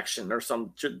spirit connection or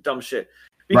some dumb shit.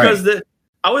 Because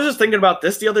I was just thinking about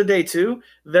this the other day too.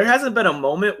 There hasn't been a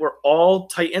moment where all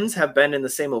Titans have been in the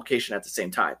same location at the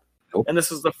same time, and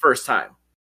this was the first time.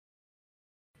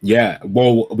 Yeah,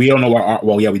 well, we don't know where.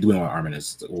 We do know where Armin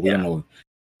is. We don't know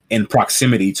in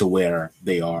proximity to where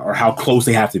they are or how close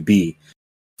they have to be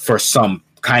for some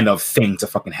kind of thing to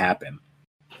fucking happen.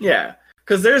 Yeah,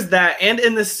 because there's that, and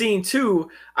in this scene too,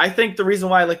 I think the reason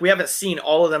why like we haven't seen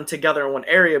all of them together in one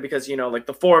area because, you know, like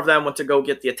the four of them went to go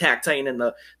get the Attack Titan and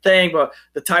the thing, but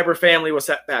the Tiber family was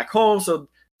set back home, so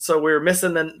we were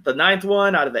missing the ninth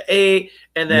one out of the 8,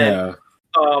 and then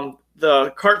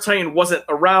the Cart Titan wasn't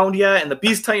around yet, and the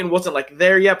Beast Titan wasn't like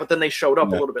there yet, but then they showed up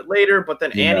a little bit later. But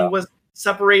then Annie was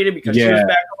separated because she was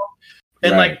back home,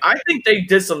 and like I think they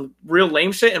did some real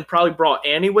lame shit and probably brought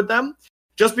Annie with them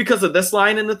just because of this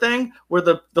line in the thing where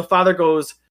the father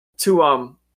goes to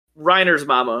Reiner's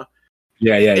mama.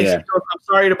 Yeah. She goes, I'm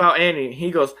sorry about Annie.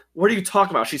 He goes, what are you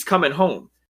talking about? She's coming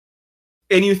home.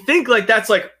 And you think like that's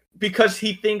like because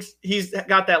he thinks he's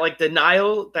got that like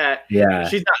denial that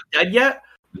she's not dead yet.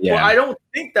 Yeah. Well, I don't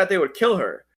think that they would kill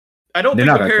her I don't They're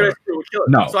think not the gonna Paradise kill Crew would kill her.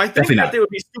 No, So I think definitely that not. they would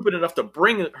be stupid enough to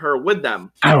bring her with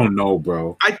them. I don't know,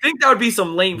 bro. I think that would be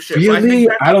some lame shit. Really?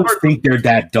 So I don't think they're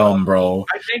that dumb, bro.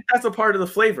 I think that's a part of the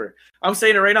flavor. I'm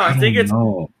saying it right now. I think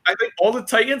all the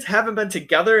Titans haven't been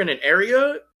together in an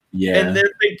area. Yeah. And then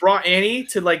they brought Annie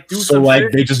to like do so some like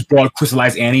shit. They just brought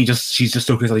crystallized Annie. She's just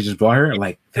so crystallized. They just brought her.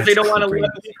 Like they don't want to leave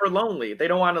her lonely. They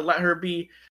don't want to let her be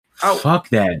out. Fuck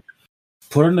that.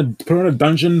 Put her in a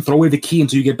dungeon. Throw away the key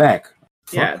until you get back.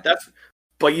 Fuck. Yeah,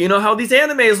 But you know how these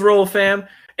animes roll, fam.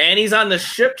 Annie's on the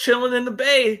ship chilling in the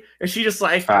bay, and she just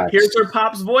like hears her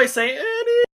pop's voice saying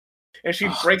Annie, and she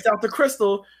breaks out the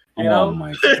crystal. You know,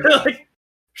 my God. Like,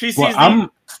 she sees. I'm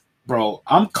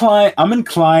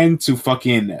inclined to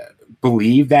fucking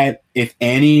believe that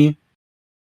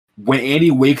when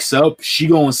Annie wakes up, she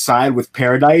gonna side with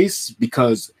Paradise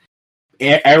because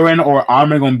Eren or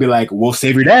Armin gonna be like, "We'll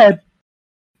save your dad,"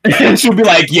 and she'll be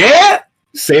like, "Yeah,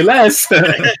 say less."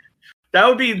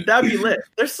 that'd be lit.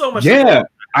 There's so much. Yeah,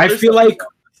 I feel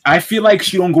like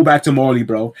she don't go back to Marley,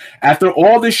 bro. After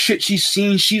all this shit she's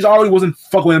seen, she's already wasn't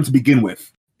fucking with him to begin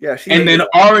with. Yeah, and then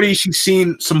already she's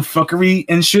seen some fuckery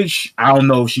and shit. I don't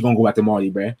know if she gonna go back to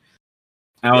Marley, bro.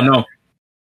 I don't know.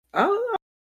 I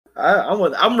don't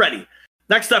know. I'm ready.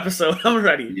 Next episode, I'm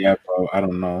ready. Yeah, bro. I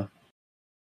don't know.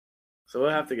 So we'll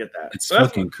have to get that. It's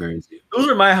fucking crazy. Those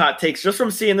are my hot takes just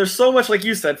from seeing. There's so much, like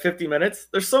you said, 50 minutes.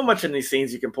 There's so much in these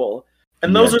scenes you can pull,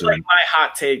 and those are like my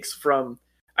hot takes from.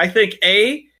 I think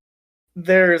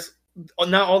there's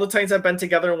not all the Titans have been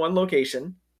together in one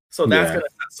location, so that's gonna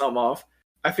set some off.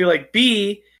 I feel like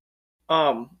B,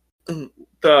 the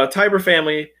Tiber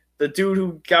family, the dude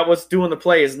who was doing the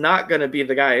play is not going to be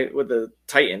the guy with the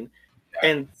Titan. Yeah.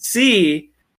 And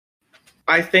C,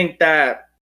 I think that,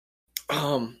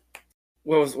 what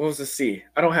was the C?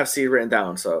 I don't have C written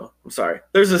down, so I'm sorry.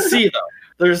 There's a C though.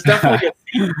 There's definitely a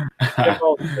C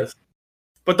involved in this.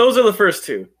 But those are the first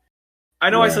two. I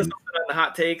know I said something on the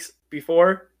hot takes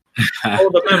before.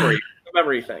 The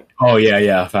memory thing. Oh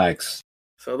yeah, facts.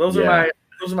 So those are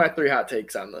my 3 hot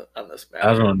takes on this match.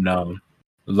 I don't know.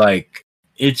 Like,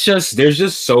 it's just there's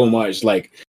just so much.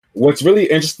 Like, what's really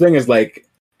interesting is like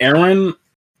Eren,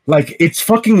 like it's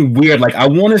fucking weird. Like, I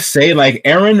want to say like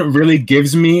Eren really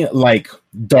gives me like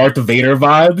Darth Vader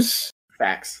vibes.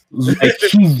 Facts. Like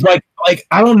he's like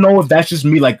I don't know if that's just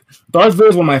me. Like Darth Vader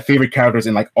is one of my favorite characters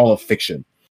in like all of fiction.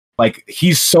 Like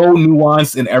he's so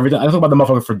nuanced and everything. I talk about the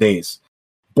motherfucker for days,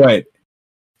 but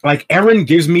like Eren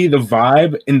gives me the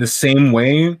vibe in the same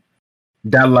way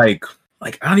that like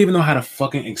I don't even know how to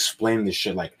fucking explain this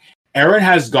shit. Like Eren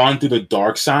has gone through the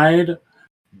dark side,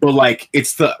 but like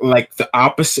it's the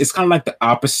opposite. It's kind of like the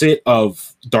opposite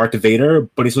of Darth Vader,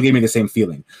 but it still gave me the same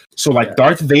feeling. So like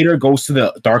Darth Vader goes to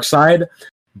the dark side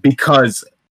because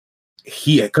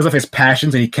of his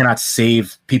passions and he cannot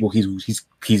save people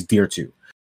he's dear to.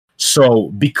 So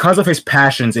because of his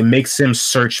passions, it makes him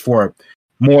search for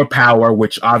more power,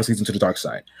 which obviously is into the dark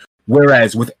side.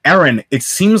 Whereas with Eren, it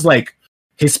seems like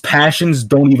his passions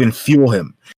don't even fuel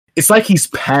him. It's like he's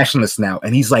passionless now,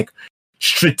 and he's like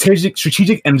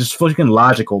strategic and just fucking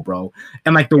logical, bro.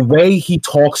 And like the way he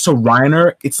talks to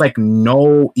Reiner, it's like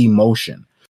no emotion.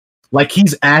 Like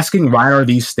he's asking Reiner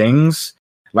these things,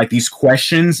 like these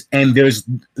questions, and there's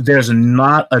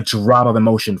not a drop of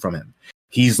emotion from him.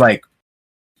 He's like,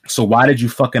 so why did you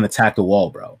fucking attack the wall,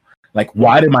 bro? Like,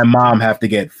 why did my mom have to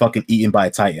get fucking eaten by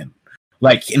a Titan?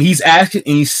 Like, and he's asking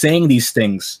and he's saying these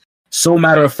things so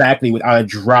matter-of-factly without a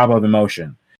drop of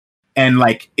emotion. And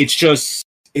like, it's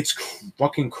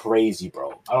fucking crazy,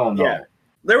 bro. I don't know. Yeah.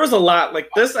 There was a lot. Like,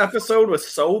 this episode was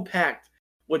so packed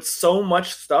with so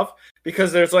much stuff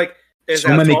because there's like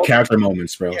so many character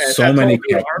moments, bro. Yeah, so many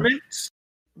character moments.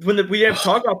 When we didn't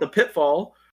talk about the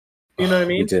pitfall, you know what I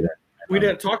mean? We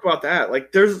didn't talk about that.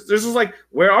 Like, there's just like,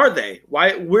 where are they?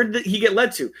 Where did he get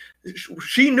led to?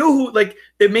 She knew who. Like,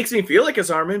 it makes me feel like it's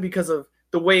Armin because of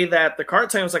the way that the card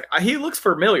time was like. He looks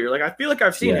familiar. Like, I feel like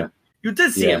I've seen him. You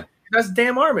did see him. That's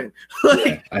damn Armin.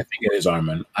 Like, I think it is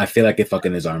Armin. I feel like it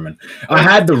fucking is Armin. I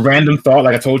had the random thought,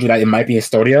 like I told you, that it might be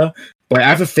Historia, but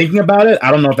after thinking about it,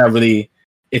 I don't know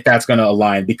if that's gonna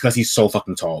align because he's so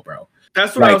fucking tall, bro.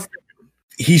 That's what I was thinking.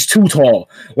 He's too tall.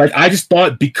 Like, I just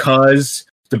thought because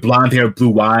the blonde hair,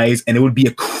 blue eyes, and it would be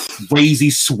a crazy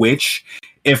switch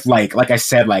if like I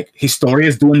said, like Historia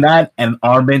is doing that and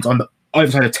Armin's on the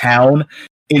other side of town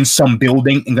in some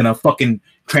building and gonna fucking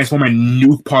transform and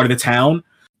nuke part of the town.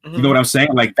 Mm-hmm. You know what I'm saying?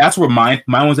 Like, that's where mine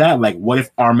was at. Like, what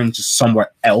if Armin's just somewhere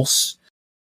else?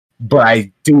 But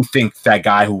I do think that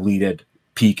guy who leaded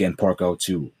Peak and Porco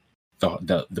to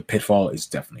the pitfall is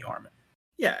definitely Armin.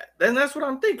 Yeah, and that's what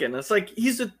I'm thinking. It's like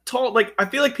he's a tall. Like, I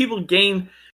feel like people gain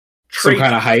some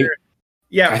kind of height.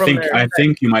 Yeah, I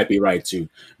think you might be right too,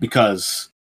 because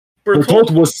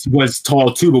Bertolt was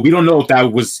tall too, but we don't know if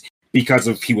that was because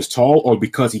of he was tall or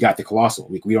because he got the colossal.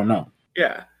 We don't know.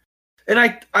 Yeah, and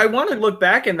I want to look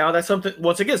back, and now that's something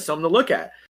once again something to look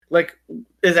at. Like,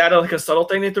 is that like a subtle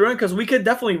thing they threw in? Because we could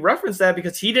definitely reference that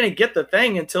because he didn't get the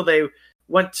thing until they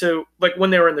went to like when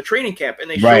they were in the training camp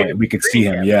and they showed him we could see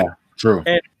him. Camp. Yeah, true.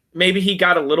 And maybe he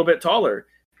got a little bit taller.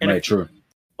 And right, true.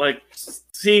 Like,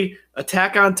 see,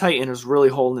 Attack on Titan is really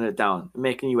holding it down,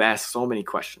 making you ask so many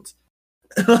questions.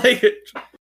 Like,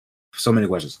 so many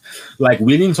questions. Like,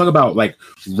 we didn't talk about like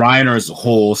Reiner's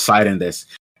whole side in this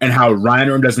and how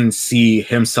Reiner doesn't see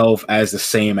himself as the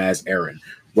same as Eren.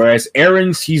 Whereas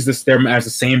Eren sees them as the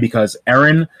same because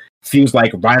Eren feels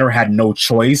like Reiner had no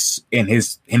choice in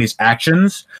his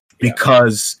actions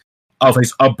because of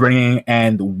his upbringing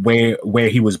and where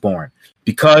he was born.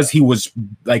 Because he was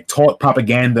like taught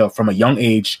propaganda from a young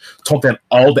age, taught that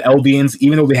all the Eldians,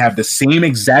 even though they have the same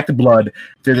exact blood,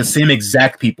 they're the same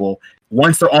exact people.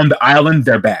 Once they're on the island,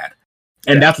 they're bad.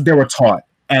 And that's what they were taught.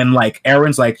 And like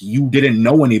Eren's like, you didn't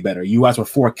know any better. You guys were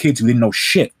 4 kids who didn't know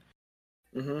shit.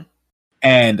 Mm-hmm.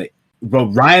 And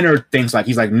Reiner thinks like,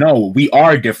 he's like, no, we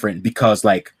are different because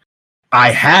like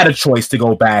I had a choice to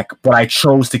go back, but I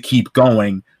chose to keep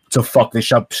going to fuck this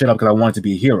shit up because I wanted to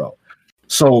be a hero.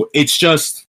 So it's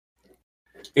just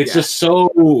so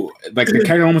like the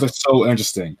character moments are so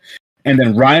interesting. And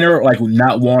then Reiner like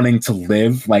not wanting to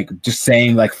live, like just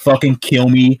saying like fucking kill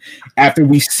me after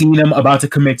we seen him about to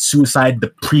commit suicide the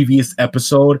previous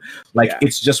episode. Like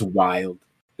it's just wild.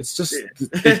 It's just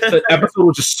the episode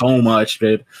was just so much,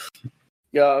 dude.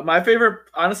 Yeah, my favorite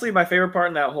part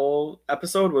in that whole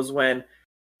episode was when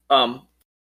the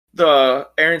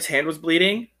Eren's hand was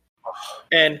bleeding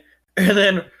and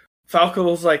then Falco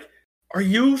was like, "Are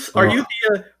you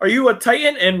a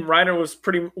Titan?" And Reiner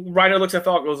looks at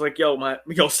Falco, was like, "Yo,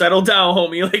 settle down,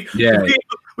 homie. Like,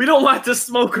 we don't want to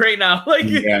smoke right now." Like,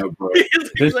 bro.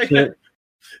 he's like,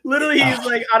 literally, he's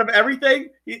like, out of everything,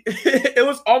 it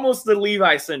was almost the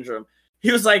Levi syndrome.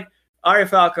 He was like, "All right,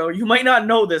 Falco, you might not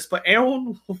know this, but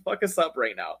Eren will fuck us up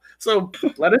right now. So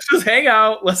let us just hang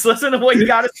out. Let's listen to what you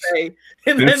got to say."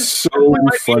 And it's so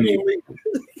funny.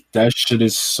 That shit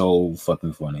is so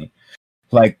fucking funny.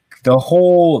 Like that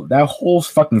whole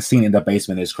fucking scene in the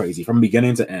basement is crazy from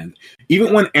beginning to end.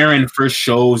 Even when Eren first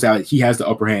shows that he has the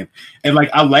upper hand, and like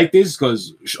I like this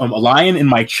because a lion in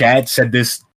my chat said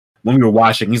this when we were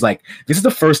watching. He's like, "This is the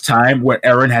first time where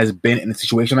Eren has been in a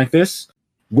situation like this,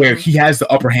 where he has the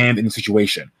upper hand in the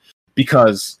situation,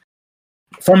 because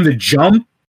from the jump,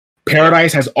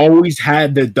 Paradise has always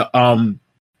had never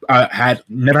had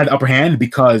the upper hand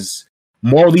because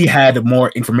Morley had more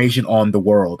information on the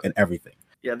world and everything."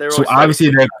 Yeah, so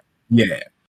obviously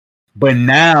but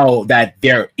now that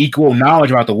they're equal knowledge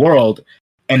about the world,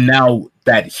 and now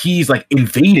that he's like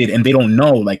invaded and they don't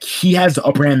know, like he has the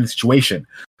upper hand in the situation.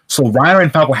 So Reiner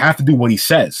and Falco have to do what he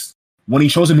says. When he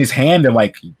shows him his hand, they're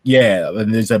like, "Yeah,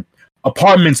 and there's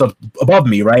apartments above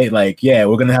me, right? Like, yeah,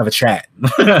 we're gonna have a chat."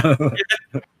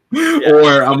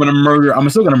 Or I'm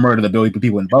still gonna murder the billion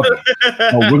people above me.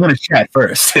 Oh, we're gonna chat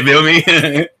first. You feel me?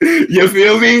 You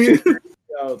feel me?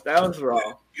 No, that was raw.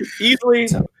 Easily,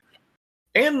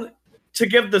 and to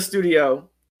give the studio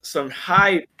some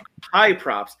high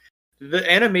props, the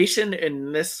animation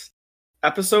in this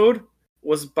episode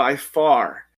was by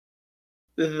far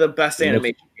the best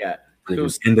animation yet.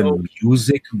 The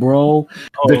music, bro.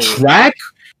 The track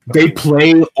they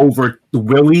play over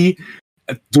Willie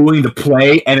doing the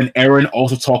play, and then Eren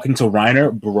also talking to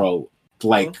Reiner, bro.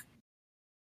 Like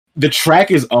the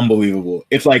track is unbelievable.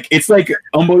 It's like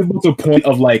unbelievable to the point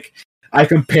of like I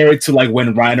compare it to like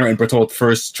when Reiner and Bertolt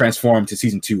first transformed to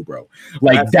season 2, bro.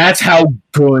 Like that's how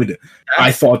good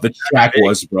I thought the track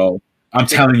was, bro. I'm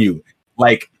telling you.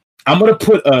 Like I'm gonna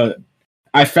put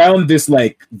I found this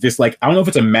I don't know if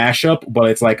it's a mashup, but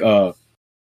it's like a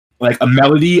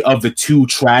melody of the 2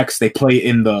 tracks they play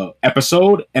in the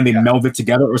episode and they meld it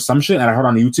together or some shit, and I heard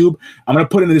on YouTube. I'm gonna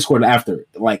put it in the Discord after.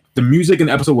 Like the music in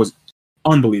the episode was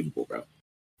unbelievable, bro.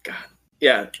 God.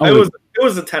 Yeah. It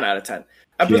was a 10 out of 10.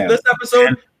 This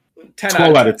episode, 10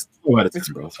 out of 10. 12 out of 10,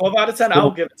 bro. 12 out of 10, I'll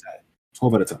give it 10.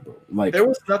 12 out of 10, bro. Like there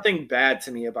was nothing bad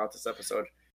to me about this episode.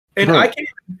 And bro,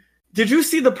 did you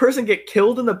see the person get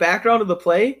killed in the background of the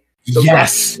play?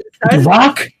 Yes. The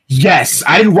Rock? Yes.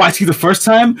 I didn't watch it the first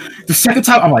time. The second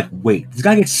time, I'm like, wait, this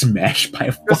guy gets smashed by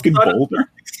a fucking boulder?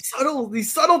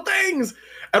 These subtle things.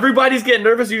 Everybody's getting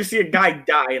nervous. You see a guy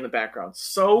die in the background.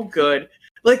 So good.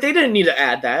 Like, they didn't need to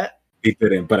add that. They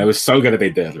didn't, but it was so good that they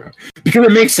did, bro. Because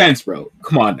it makes sense, bro.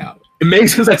 Come on now. It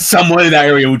makes sense that someone in that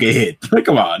area would get hit. Like,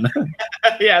 come on.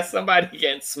 Yeah, somebody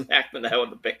getting smacked in the head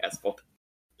with a big ass ball.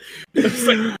 It's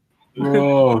like,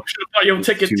 Bro, should have bought your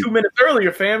ticket 2 minutes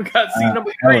earlier, fam. Got seat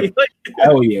number 3.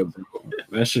 Hell yeah, bro.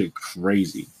 That shit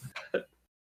crazy.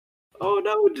 Oh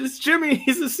no, just Jimmy.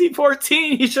 He's a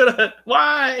C14. He should have.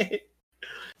 Why?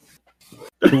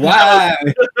 Why?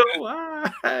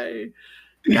 Why?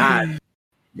 God,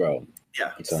 bro.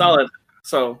 Yeah, solid.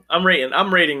 So I'm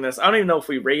rating this. I don't even know if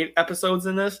we rate episodes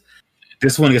in this.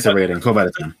 This one gets a rating. 12 out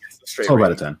of 10. 12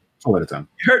 out of 10. 12 out of 10.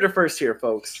 You heard it first here,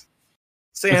 folks.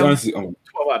 Sam, honestly, 12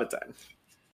 out of 10.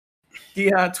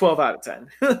 Yeah, 12 out of 10.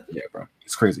 Yeah, bro.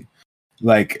 It's crazy.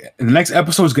 Like, the next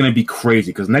episode is going to be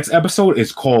crazy because the next episode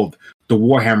is called The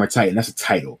Warhammer Titan. That's a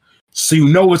title. So you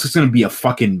know it's going to be a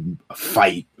fucking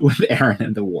fight with Eren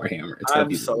and the Warhammer.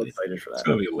 I'm so excited for that. It's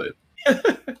going to be lit.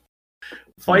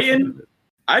 Fighting?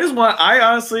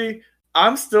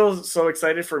 I'm still so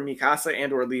excited for Mikasa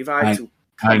and or Levi to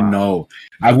I know.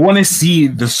 I want to see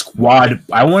the squad.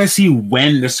 I want to see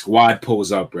when the squad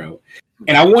pulls up, bro.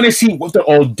 And I want to see what they're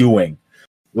all doing.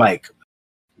 Like,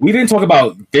 we didn't talk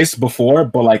about this before,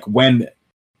 but like when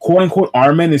quote unquote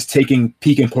Armin is taking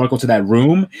Peek and Porco to that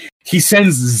room, he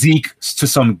sends Zeke to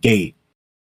some gate.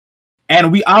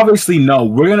 And we obviously know,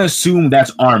 we're going to assume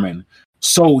that's Armin.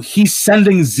 So he's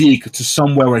sending Zeke to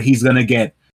somewhere where he's going to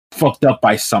get fucked up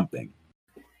by something.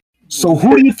 So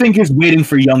who do you think is waiting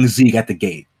for young Zeke at the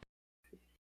gate?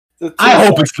 I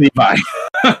hope it's Levi.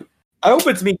 I hope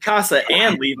it's Mikasa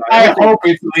and Levi. I hope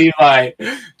it's Levi.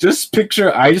 I just picture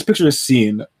a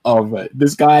scene of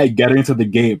this guy getting into the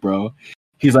gate, bro.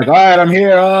 He's like, all right, I'm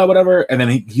here, whatever. And then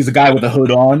he's a guy with the hood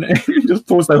on. And he just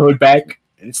pulls the hood back,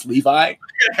 and it's Levi.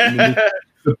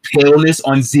 The paleness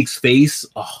on Zeke's face.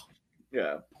 Oh,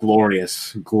 yeah.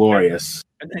 Glorious.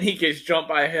 And then he gets jumped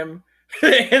by him.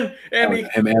 and then he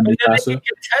can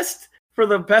test for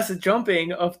the best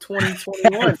jumping of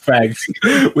 2021. Facts.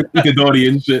 With Ikadori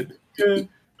and shit.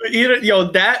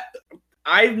 That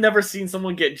I've never seen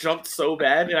someone get jumped so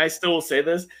bad, and I still will say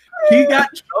this. He got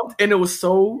jumped, and it was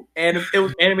it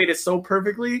was animated so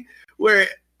perfectly. Where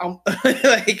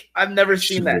like I've never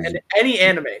seen that in any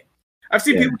anime. I've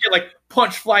seen people get like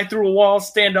punch, fly through a wall,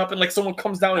 stand up, and like someone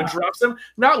comes down and drops him.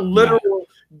 Not literal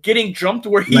getting jumped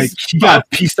where he got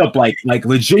pieced up, like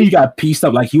legit. He got pieced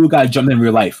up, like he got jumped in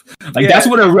real life. Like that's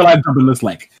what a real life jumping looks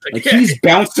like. Like he's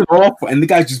bouncing off, and the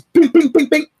guy's just bing, bing, bing,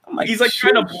 bing. Like, he's like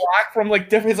trying to block from like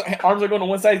different. His arms are going to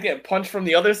one side, he's getting punched from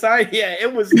the other side. Yeah,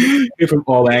 it was from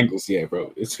all angles. Yeah,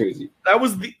 bro, it's crazy. That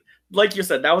was like you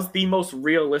said, that was the most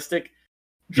realistic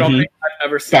jumping I've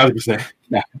ever seen. 1,000%.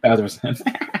 Yeah, 1,000%.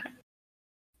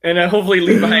 And then hopefully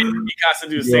Levi and Mikasa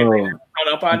do the same thing.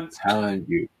 Run up on. I'm telling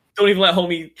you. Don't even let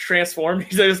homie transform.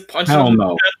 He's just punching him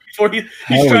before he's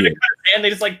trying to cut his hand. They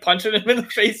just like punching him in the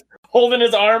face, holding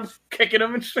his arm, kicking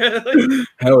him and shit.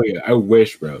 Hell yeah, I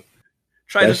wish, bro.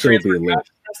 Try to transfer.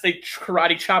 They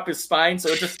karate chop his spine so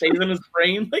it just stays in his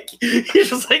brain. Like he's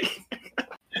just like,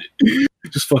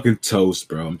 just fucking toast,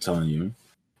 bro. I'm telling you,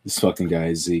 this fucking guy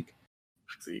is Zeke.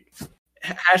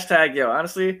 Hashtag yo.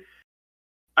 Honestly,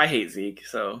 I hate Zeke.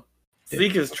 So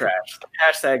Zeke is trash.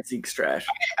 Hashtag Zeke's trash.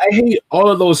 I hate all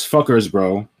of those fuckers,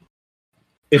 bro.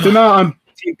 If they're not on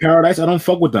Team Paradise, I don't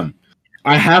fuck with them.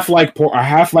 I half like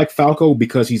Falco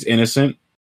because he's innocent,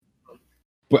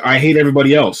 but I hate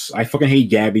everybody else. I fucking hate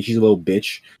Gabby. She's a little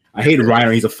bitch. I hate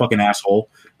Reiner. He's a fucking asshole.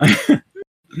 I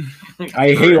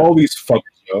hate all these fuckers,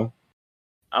 yo.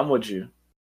 I'm with you.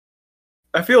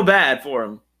 I feel bad for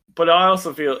him, but I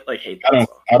also feel like hate. I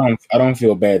don't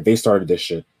feel bad. They started this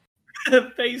shit.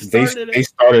 They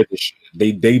started this shit.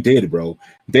 They did, bro.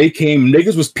 They came.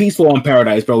 Niggas was peaceful on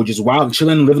Paradise, bro. Just wild,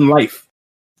 chilling, living life,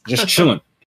 just chilling.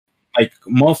 Like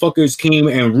motherfuckers came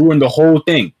and ruined the whole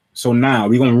thing. So now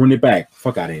we gonna ruin it back.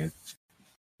 Fuck out of here.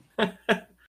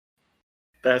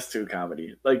 That's too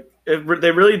comedy. Like they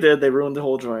really did. They ruined the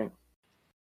whole joint.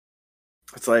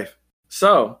 It's life.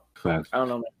 So Facts. I don't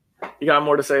know. Man. You got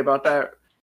more to say about that?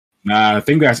 Nah, I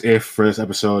think that's it for this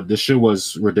episode. This shit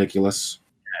was ridiculous.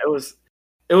 It was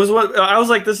what I was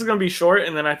like. This is gonna be short,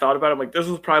 and then I thought about it. I'm like, this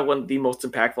was probably one of the most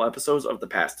impactful episodes of the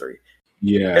past 3.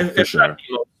 Yeah, for sure.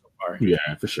 So far.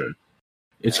 Yeah, for sure.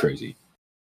 It's crazy.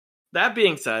 That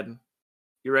being said,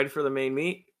 you ready for the main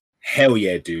meat? Hell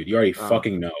yeah, dude! You already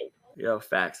fucking know. Yo,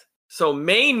 facts. So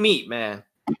main meat, man,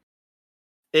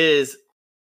 is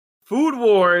Food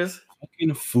Wars.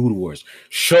 Fucking Food Wars.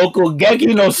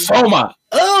 Shokugeki no Soma.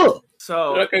 Oh,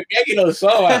 so Shokugeki no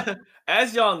Soma.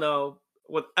 As y'all know,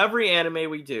 with every anime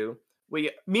we do,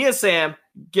 me and Sam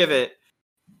give it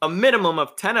a minimum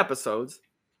of 10 episodes.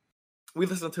 We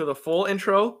listen to the full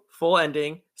intro, full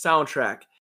ending, soundtrack,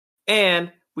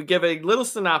 and we give a little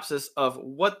synopsis of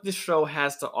what this show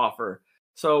has to offer.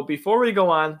 So before we go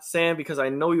on, Sam, because I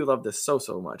know you love this so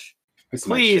much,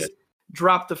 please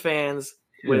drop the fans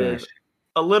with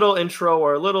a little intro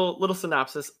or a little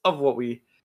synopsis of what we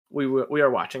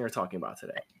are watching or talking about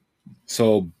today.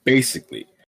 So basically,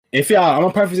 if y'all, I'm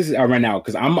gonna preface this right now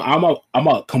because I'm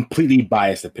a completely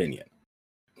biased opinion,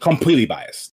 completely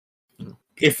biased.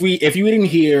 If you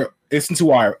didn't listen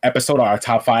to our episode, our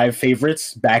top 5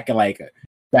 favorites back in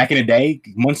the day,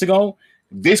 months ago,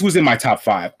 this was in my top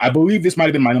 5. I believe this might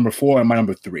have been my number 4 and my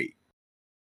number 3.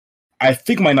 I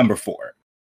think my number 4.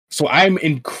 So I'm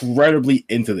incredibly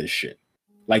into this shit.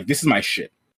 Like, this is my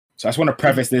shit. So I just want to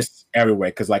preface this everywhere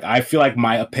because, like, I feel like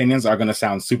my opinions are gonna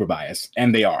sound super biased,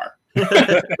 and they are.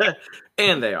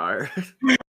 And they are.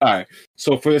 All right.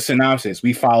 So for the synopsis,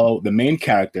 we follow the main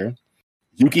character,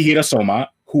 Yukihira Soma,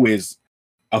 who is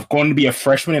going to be a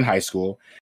freshman in high school,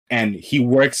 and he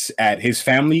works at his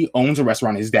family owns a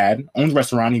restaurant. His dad owns a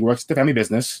restaurant. He works at the family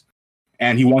business,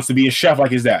 and he wants to be a chef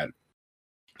like his dad.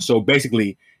 So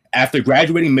basically, after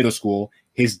graduating middle school,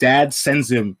 his dad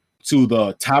sends him to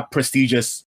the top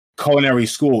prestigious culinary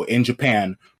school in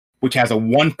Japan, which has a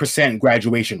 1%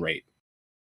 graduation rate.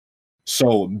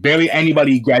 So barely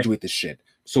anybody graduate this shit.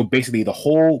 So basically, the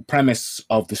whole premise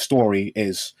of the story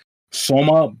is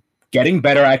Soma getting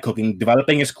better at cooking,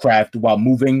 developing his craft while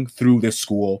moving through this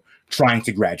school, trying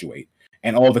to graduate,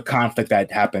 and all the conflict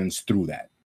that happens through that.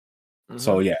 Mm-hmm.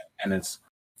 So yeah, and it's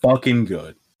fucking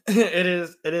good. It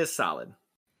is solid.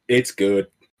 It's good.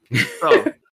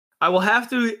 So I will have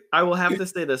to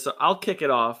say this. So I'll kick it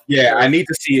off. Yeah, I need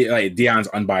to see like Dion's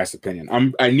unbiased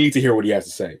opinion. I need to hear what he has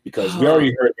to say because we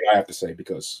already heard what I have to say.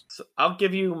 So I'll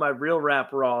give you my real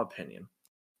raw opinion.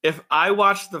 If I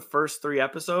watched the first 3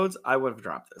 episodes, I would have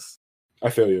dropped this. I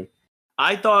feel you.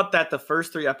 I thought that the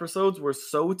first 3 episodes were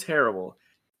so terrible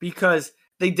because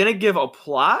they didn't give a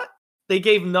plot. They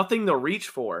gave nothing to reach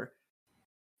for.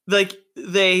 Like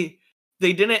they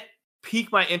didn't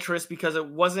pique my interest because it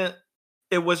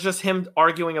was just him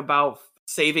arguing about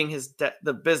saving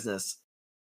the business,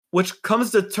 which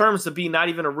comes to terms to be not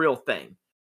even a real thing.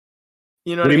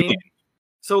 You know what I mean?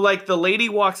 So like the lady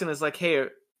walks in and is like, "Hey,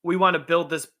 we want to build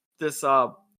this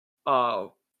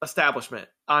establishment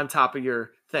on top of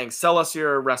your thing. Sell us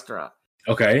your restaurant."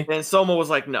 Okay. And Soma was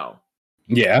like, "No."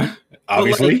 Yeah,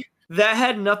 obviously. Like, that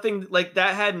had nothing. Like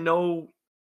that had no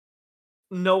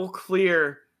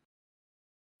clear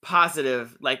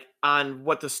positive like on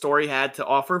what the story had to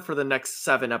offer for the next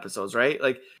 7 episodes, right?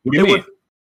 Like what do you mean?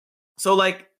 So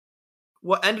like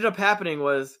what ended up happening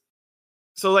was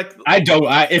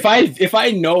if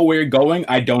I know where you're going,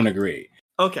 I don't agree.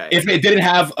 Okay. If it didn't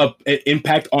have an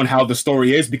impact on how the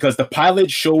story is, because the pilot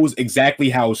shows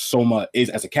exactly how Soma is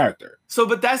as a character. So,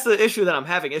 but that's the issue that I'm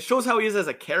having. It shows how he is as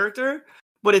a character,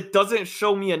 but it doesn't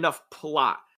show me enough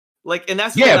plot. Like, and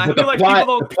that's but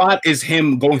the plot is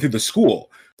him going through the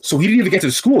school. So he didn't even get to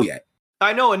the school yet.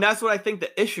 I know, and that's what I think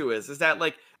the issue is that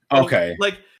like okay,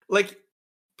 like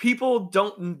people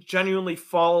don't genuinely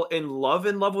fall in love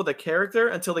with a character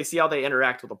until they see how they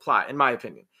interact with the plot. In my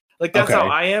opinion, like that's how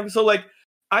I am. So like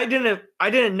I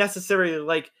didn't necessarily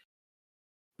like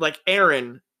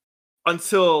Eren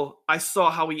until I saw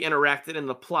how he interacted in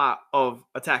the plot of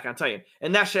Attack on Titan,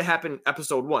 and that shit happened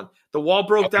episode 1. The wall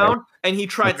broke down, and he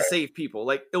tried to save people.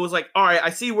 Like it was like, all right, I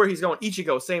see where he's going.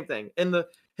 Ichigo, same thing. And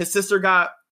his sister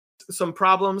got some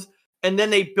problems, and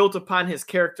then they built upon his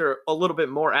character a little bit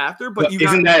more after. But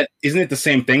isn't it the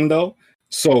same thing though?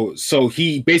 So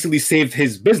he basically saved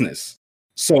his business.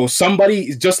 So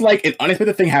somebody, just like an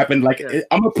unexpected thing happened. Like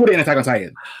I'm gonna put it in Attack on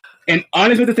Titan. An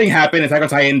unexpected thing happened in Attack on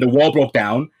Titan. The wall broke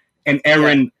down, and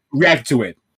Eren reacted to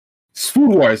it. It's Food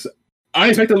Wars.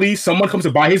 Unexpectedly, someone comes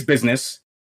to buy his business.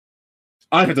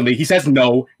 Unexpectedly, he says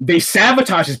no. They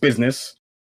sabotage his business.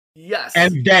 Yes.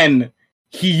 And then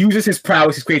he uses his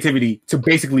prowess, his creativity, to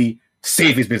basically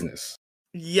save his business.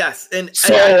 Yes, and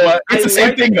so it's the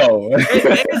same thing, though.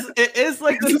 It is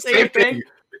like the same thing,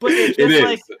 but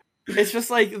it's just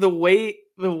like the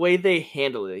way they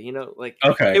handle it. You know, like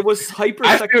it was hyper.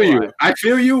 I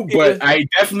feel you, but I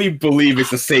definitely believe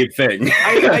it's the same thing.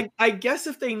 I guess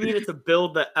if they needed to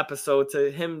build the episode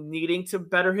to him needing to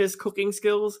better his cooking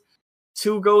skills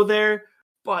to go there,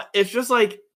 but it's just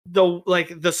like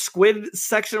the squid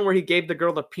section where he gave the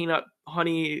girl the peanut,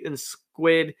 honey, and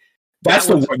squid. That's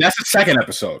the second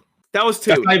episode. That was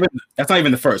 2. That's not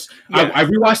even the first. Yeah. I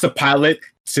rewatched the pilot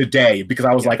today because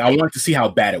I was like, I wanted to see how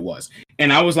bad it was,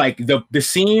 and I was like, the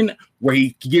scene where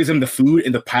he gives him the food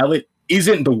in the pilot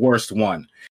isn't the worst one.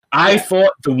 I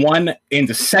thought the one in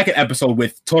the second episode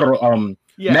with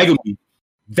Megumi,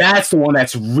 that's the one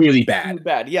that's really bad.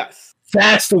 Bad, yes.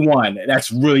 That's the one.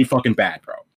 That's really fucking bad,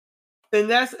 bro. And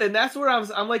that's where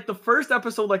I'm like, the first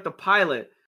episode, like the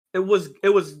pilot, it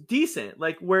was decent,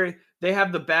 like where they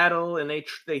have the battle and they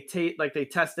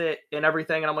test it and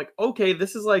everything, and I'm like, okay,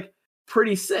 this is like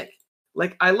pretty sick.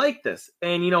 Like, I like this.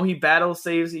 And he battles,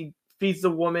 saves, he feeds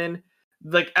the woman,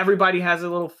 like everybody has a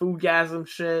little foodgasm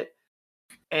shit.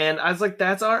 And I was like,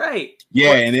 that's all right.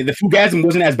 Yeah, and the foodgasm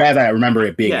wasn't as bad as I remember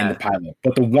it being in the pilot.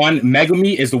 But the one,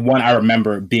 Megumi, is the one I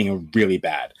remember being really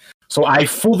bad. So I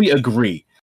fully agree.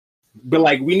 But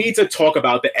like, we need to talk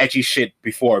about the edgy shit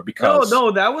before, because no,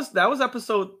 that was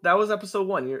episode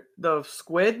 1. The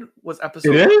squid was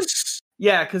episode. It 1. is?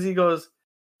 Yeah, because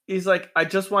he's like, I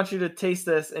just want you to taste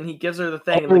this, and he gives her the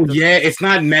thing. Oh, yeah, it's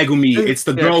not Megumi. It's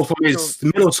the girl from his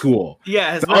middle school.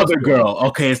 Yeah, the other girl.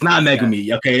 Okay, it's not Megumi.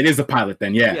 Yeah. Okay, it is the pilot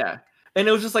then. Yeah. Yeah. And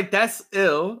it was just like, that's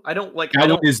ill. I don't like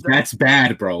that's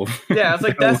bad, bro. Yeah, I was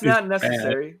like, that's not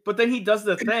necessary. Bad. But then he does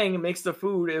the thing and makes the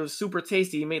food. It was super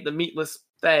tasty. He made the meatless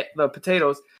the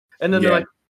potatoes. And then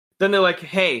they're like,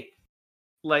 hey,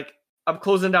 like, I'm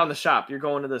closing down the shop. You're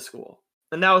going to this school.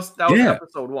 And that was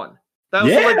episode 1. That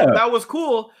was that was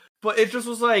cool, but it just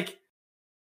was like,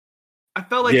 I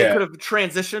felt like they could have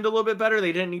transitioned a little bit better.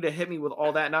 They didn't need to hit me with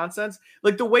all that nonsense.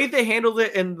 Like, the way they handled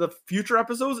it in the future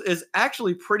episodes is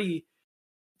actually pretty,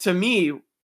 to me,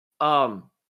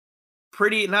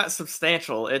 pretty not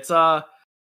substantial. It's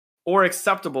or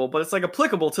acceptable, but it's like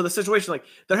applicable to the situation. Like,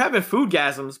 they're having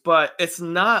foodgasms, but it's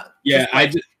not. Yeah,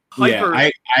 I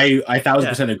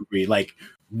 1000% agree. Like,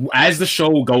 as the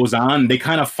show goes on, they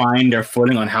kind of find their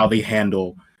footing on how they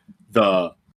handle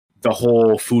the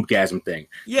whole foodgasm thing.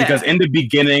 Yeah. Because in the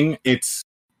beginning, it's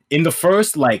in the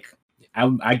first, like,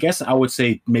 I guess I would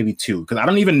say maybe 2, because I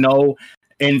don't even know.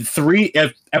 In 3,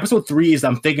 episode 3 is,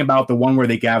 I'm thinking about the one where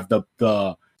they have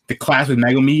the class with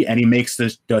Megumi and he makes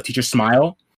the teacher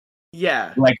smile.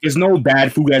 Yeah. Like, there's no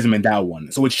bad foodgasm in that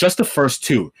one. So it's just the first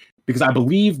 2. Because I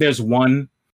believe there's one,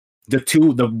 in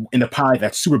the pilot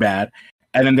that's super bad.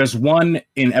 And then there's one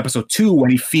in episode 2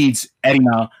 when he feeds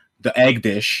Erina the egg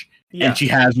dish. Yeah. And she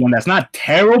has one that's not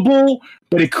terrible,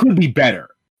 but it could be better.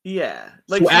 Yeah.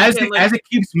 Like, so as it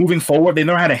keeps moving forward, they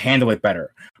know how to handle it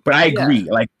better. But I agree.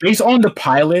 Like, based on the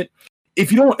pilot,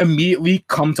 if you don't immediately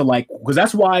come to, like, because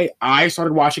that's why I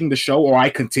started watching the show, or I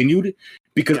continued,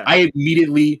 because I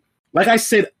immediately, like I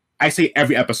said, I say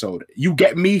every episode, you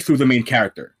get me through the main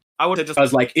character. I would have just,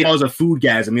 because, like, it was a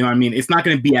foodgasm, you know what I mean? It's not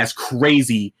going to be as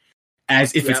crazy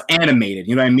as if it's animated,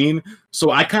 you know what I mean?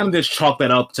 So I kind of just chalk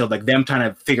that up to, like, them trying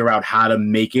to figure out how to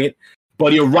make it.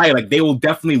 But you're right, like, they will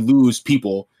definitely lose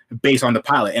people based on the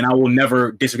pilot, and I will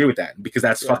never disagree with that, because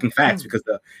that's fucking facts, because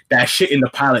that shit in the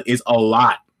pilot is a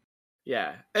lot.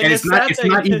 Yeah. And it's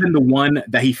not even the one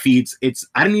that he feeds.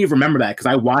 I didn't even remember that, because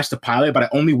I watched the pilot, but I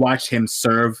only watched him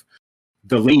serve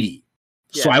the lady.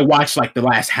 So I watched, like, the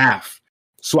last half.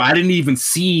 So I didn't even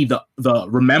see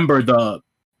remember the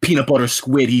peanut butter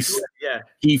squid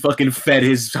he fucking fed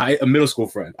his middle school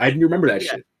friend. I didn't remember that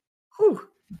shit. Whew.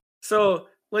 So,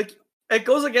 like, it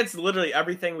goes against literally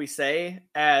everything we say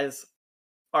as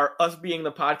us being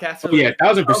the podcast. Oh, yeah,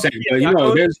 1000%. But, you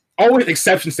know, there's always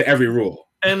exceptions to every rule.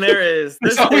 And there is.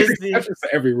 There's always exceptions to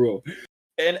every rule.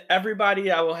 And everybody,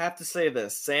 I will have to say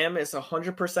this. Sam is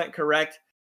 100% correct.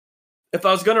 If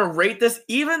I was going to rate this,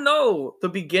 even though the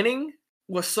beginning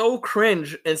was so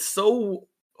cringe and so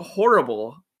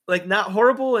horrible, like, not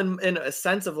horrible in a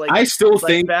sense of, like, I still like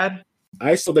think bad.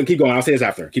 Keep going. I'll say this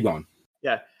after. Keep going.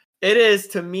 Yeah. It is,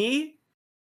 to me,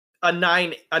 a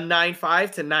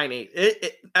 9.5 to 9.8.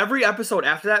 Every episode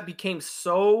after that became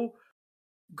so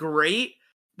great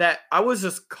that I was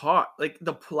just caught. Like,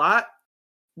 the plot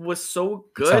was so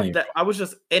good that I was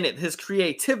just in it. His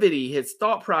creativity, his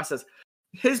thought process,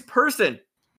 his person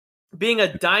being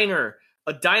a diner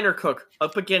cook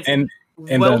up against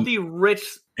wealthy, rich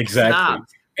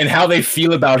snobs. And how they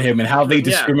feel about him and how they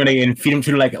discriminate and feed him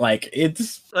to, like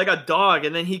it's like a dog,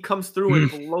 and then he comes through and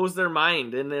blows their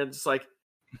mind, and it's like,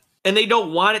 and they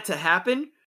don't want it to happen,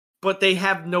 but they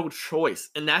have no choice.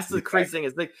 And that's the crazy thing,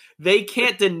 is like, they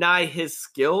can't deny his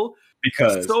skill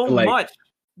because so much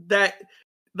that,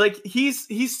 like,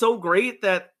 he's so great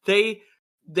that they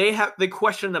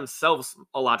question themselves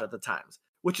a lot of the times,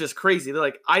 which is crazy. They're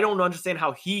like, I don't understand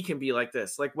how he can be like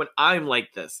this, like, when I'm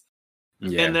like this.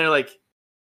 And they're like,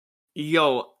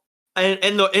 yo,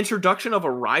 and the introduction of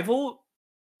a rival,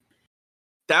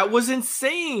 that was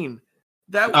insane.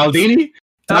 That Aldini?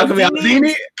 Talk about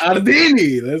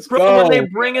Aldini. Let's go. When they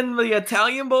bring in the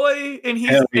Italian boy, and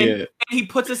he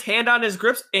puts his hand on his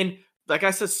grips, and like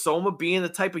I said, Soma, being the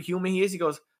type of human he is, he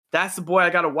goes, that's the boy I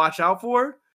gotta watch out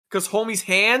for, because homie's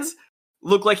hands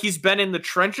look like he's been in the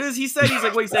trenches. He said he's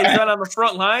like, what he said, he's been on the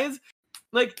front lines.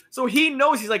 Like, so he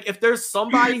knows, he's like, if there's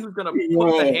somebody who's gonna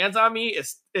put the hands on me,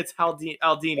 it's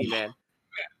Aldini, man.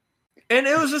 And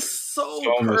it was just so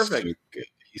perfect.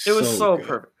 It was so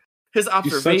perfect. His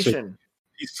observation.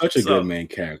 He's such a good main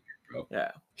character, bro.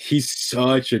 Yeah. He's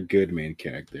such a good main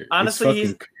character. Honestly,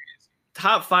 he's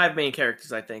top 5 main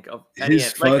characters, I think, of any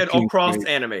across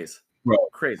animes. Bro,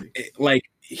 crazy. Like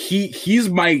he's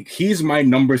my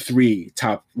number 3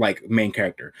 top like main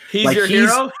character. He's like, your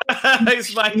hero?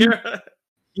 He's my hero.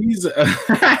 He's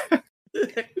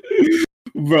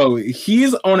bro,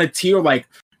 he's on a tier like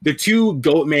the 2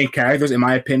 GOAT main characters, in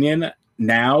my opinion,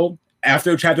 now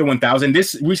after chapter 1000.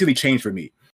 This recently changed for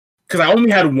me because I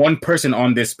only had one person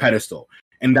on this pedestal,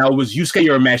 and that was Yusuke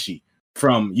Urameshi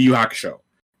from Yu Yu Hakusho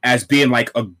as being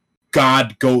like a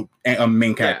god GOAT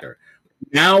main character.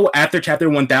 Now after chapter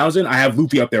 1000, I have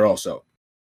Luffy up there also,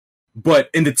 but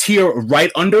in the tier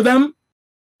right under them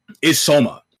is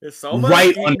Soma. Is Soma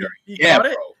right under? Yeah,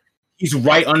 bro. He's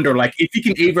right under. Like if he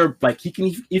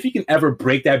can ever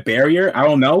break that barrier, I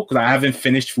don't know because I haven't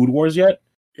finished Food Wars yet.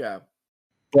 Yeah,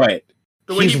 but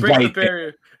the way he breaks the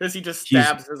barrier is he just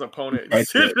stabs his opponent. Right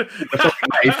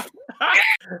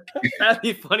that'd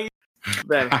be funny.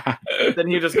 Then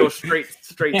he just go straight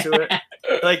to it.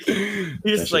 Like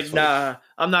he's like, nah,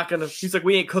 I'm not gonna. He's like,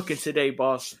 we ain't cooking today,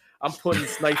 boss. I'm putting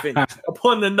this knife in. I'm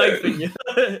putting the knife in you.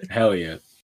 Hell yeah.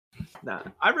 Nah,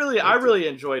 I really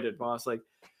enjoyed it, boss. Like,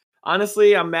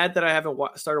 honestly, I'm mad that I haven't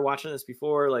started watching this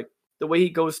before. Like the way he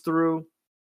goes through,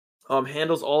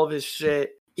 handles all of his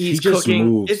shit. He's just cooking.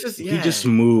 Moves. It's just he just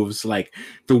moves. Like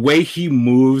the way he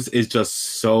moves is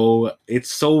just so. It's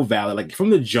so valid. Like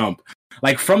from the jump,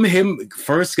 like from him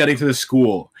first getting to the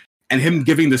school and him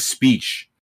giving the speech,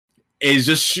 it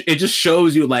just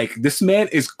shows you like this man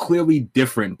is clearly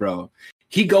different, bro.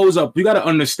 He goes up. You got to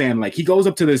understand. Like he goes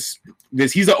up to this.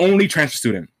 He's the only transfer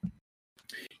student.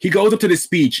 He goes up to this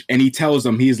speech and he tells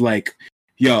them, he's like,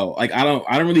 "Yo, like I don't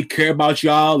really care about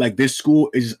y'all. Like this school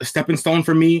is a stepping stone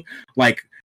for me. Like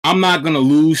I'm not gonna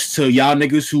lose to y'all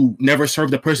niggas who never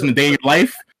served a person a day in your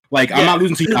life. Like I'm not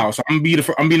losing to y'all. So I'm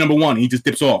gonna be number 1." And he just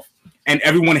dips off, and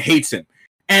everyone hates him.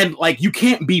 And like you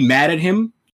can't be mad at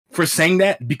him for saying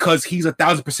that because he's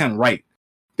 1,000% right.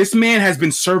 This man has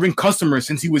been serving customers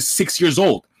since he was 6 years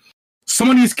old. Some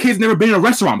of these kids never been in a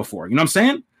restaurant before. You know what I'm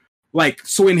saying? Like,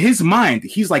 so in his mind,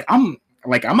 he's like, I'm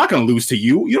not gonna lose to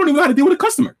you. You don't even know how to deal with a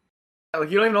customer. Like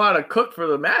you don't even know how to cook for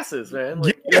the masses, man.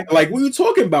 Like, like what are you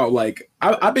talking about? Like,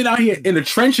 I've been out here in the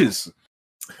trenches.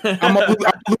 I'm gonna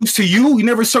lose to you. You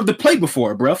never served a plate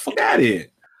before, bro. Fuck out of here.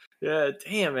 Yeah,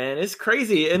 damn, man, it's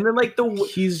crazy. And then like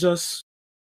it's just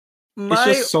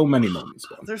so many moments,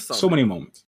 bro. There's so many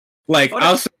moments. Like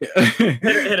I'll say hit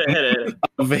it.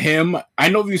 Of him, I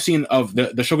know you've seen of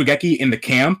the Shokugeki in the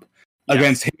camp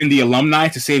against him and the alumni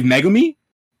to save Megumi.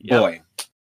 Yep. Boy,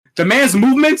 the man's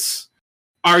movements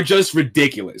are just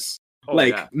ridiculous.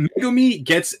 Megumi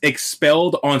gets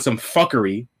expelled on some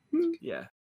fuckery. Yeah.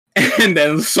 And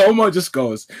then Soma just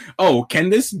goes, "Oh, can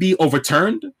this be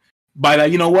overturned by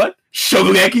that? You know what,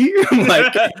 Shokugeki?"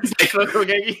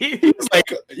 He's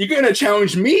like, "You're gonna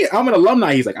challenge me? I'm an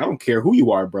alumni." He's like, "I don't care who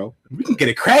you are, bro. We can get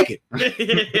it cracking.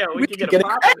 Yeah, we can get it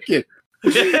cracking."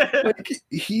 Like,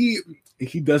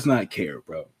 he does not care,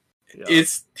 bro. Yeah.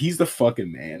 He's the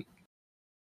fucking man.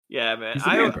 Yeah, man.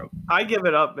 I give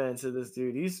it up, man, to this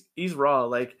dude. He's raw.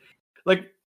 Like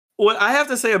what I have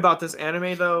to say about this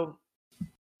anime though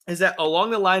is that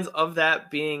along the lines of that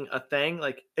being a thing,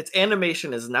 like its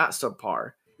animation is not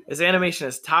subpar. Its animation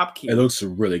is top key. It looks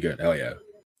really good. Hell yeah.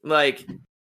 Like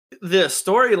the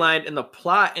storyline and the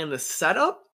plot and the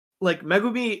setup, like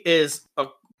Megumi is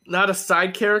not a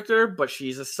side character, but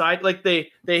she's a side. Like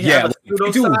they have a pseudo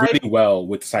they do side. really well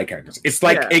with side characters. It's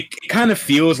like it kind of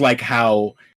feels like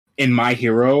how in My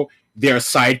Hero they're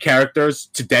side characters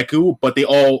to Deku, but they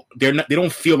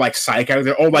don't feel like side characters.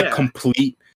 They're all like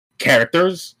complete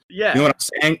characters. Yeah, you know what I'm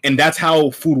saying? And that's how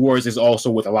Food Wars is also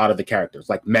with a lot of the characters,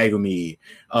 like Megumi,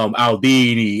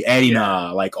 Aldini,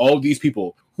 Erina, like all these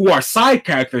people who are side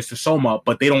characters to Soma,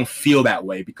 but they don't feel that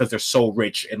way because they're so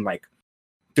rich in like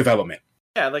development.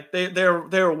 Yeah, like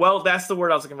they're well. That's the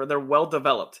word I was looking for. They're well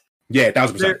developed. Yeah,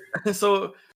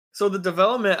 1,000%. So the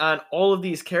development on all of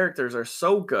these characters are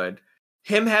so good.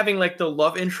 Him having like the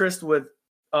love interest with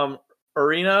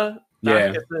Erina,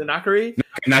 Nakari.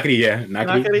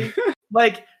 Nakari.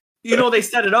 Like, you know, they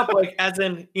set it up like as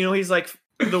in, you know, he's like,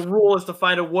 the rule is to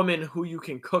find a woman who you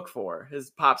can cook for,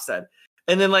 his pop said.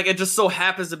 And then like it just so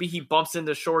happens to be he bumps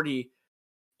into Shorty,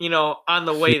 you know, on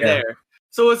the way there.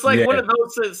 So it's like one of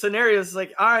those scenarios,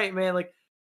 like, all right, man, like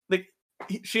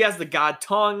she has the god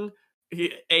tongue,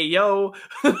 hey yo,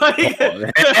 like,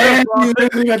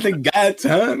 You got the guy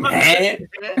tongue.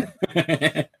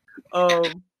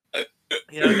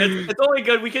 It's only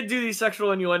good we could do these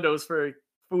sexual innuendos for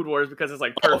Food Wars because it's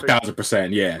like perfect.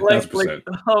 1,000%, yeah, like, 1,000%.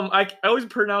 I always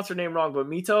pronounce her name wrong, but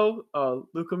Mito,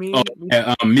 Lukami. Oh,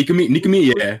 yeah,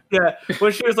 Nikami, yeah. Yeah,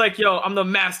 when she was like, "Yo, I'm the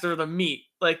master of the meat.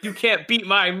 Like, you can't beat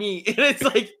my meat." And it's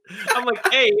like, I'm like,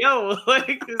 "Hey, yo,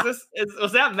 like, was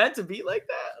that meant to be like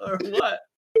that or what?"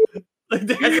 Like,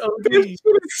 that's OD. It's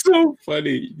so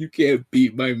funny. You can't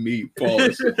beat my meat.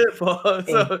 Pause.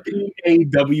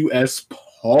 AWS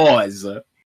pause.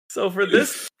 So for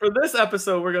this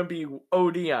episode, we're gonna be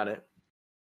OD on it.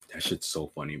 That shit's so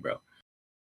funny, bro.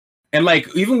 And like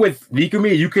even with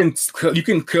Nikumi, you can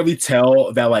clearly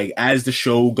tell that like as the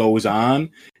show goes on,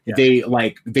 they're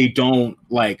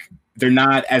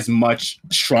not as much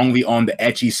strongly on the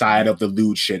ecchi side of the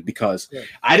lewd shit because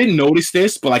I didn't notice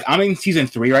this, but like I'm in season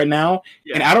 3 right now,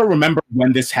 and I don't remember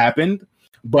when this happened,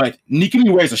 but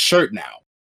Nikumi wears a shirt now.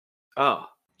 Oh.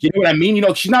 You know what I mean? You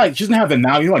know, she doesn't have the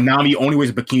Nami. You know, Nami only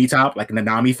wears a bikini top, like in the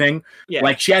Nami thing. Yeah.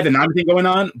 Like she had the Nami thing going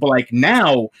on, but like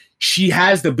now she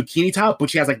has the bikini top,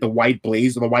 but she has like the white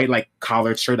blaze or the white like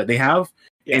collared shirt that they have.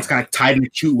 Yeah. And it's kind of tied in a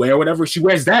cute way or whatever. She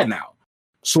wears that now.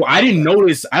 So I didn't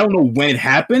notice. I don't know when it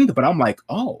happened, but I'm like,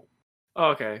 oh,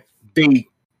 okay. They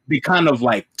kind of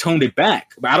like toned it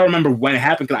back, but I don't remember when it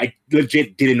happened because I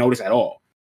legit didn't notice at all.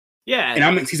 Yeah, and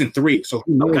I'm in season 3, so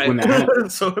who knows when that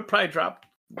happened? So it probably dropped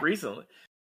recently.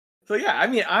 So yeah, I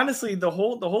mean, honestly, the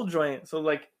whole joint. So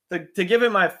like to give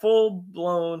it my full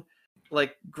blown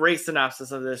like great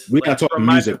synopsis of this. We gotta talk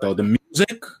music though. The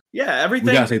music, yeah, everything.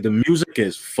 We gotta say the music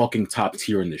is fucking top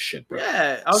tier in this shit, bro.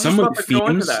 Yeah, I was just about to go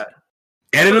into that.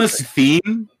 Edna's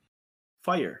theme,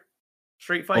 fire,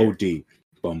 straight fire. OD,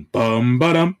 bum bum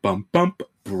bum bum bum,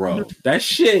 bro. That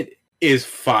shit is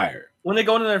fire. When they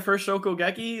go into their first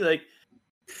Shokugeki, like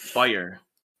fire.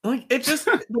 Like it just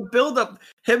the build up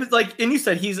him like, and you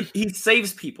said he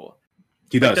saves people.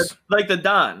 He does like the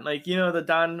Don, like you know the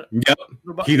Don. Yep,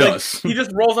 he does. He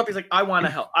just rolls up. He's like, I want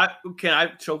to help. Can I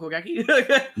Shokugeki?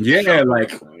 Yeah,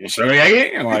 like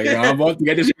Shokugeki. Like I'm about to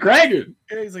get this cracking.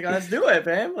 He's like, let's do it,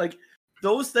 man. Like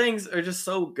those things are just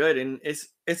so good, and it's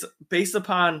based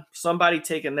upon somebody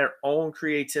taking their own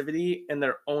creativity and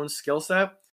their own skill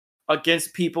set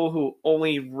against people who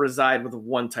only reside with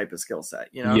one type of skill set.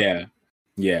 You know?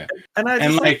 Yeah, and I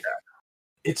just like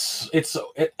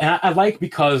that. I like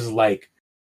because like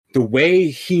the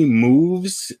way he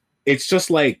moves, it's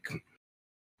just like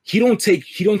he don't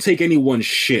take anyone's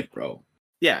shit, bro.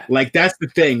 Yeah, like that's the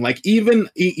thing. Like even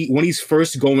when he's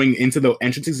first going into the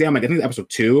entrance exam, like I think it's episode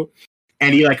 2,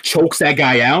 and he like chokes that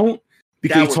guy out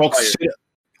because he talks shit.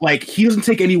 Like he doesn't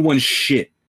take anyone's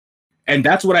shit, and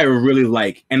that's what I really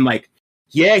like. And like,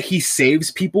 yeah, he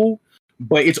saves people.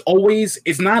 But it's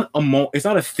not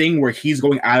a thing where he's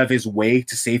going out of his way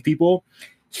to save people.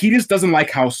 He just doesn't like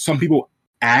how some people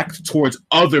act towards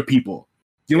other people.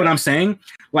 You know what I'm saying?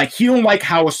 Like he don't like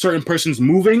how a certain person's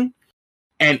moving,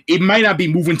 and it might not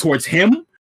be moving towards him,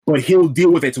 but he'll deal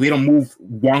with it so they don't move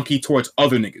wonky towards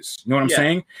other niggas. You know what I'm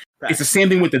saying? Right. It's the same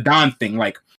thing with the Don thing.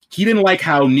 Like he didn't like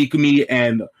how Nikumi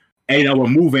and Aina were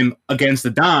moving against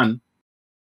the Don,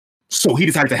 so he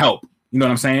decided to help. You know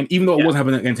what I'm saying? Even though it wasn't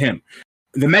happening against him.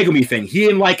 The Megumi thing. He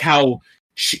didn't like how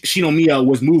Shinomiya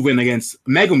was moving against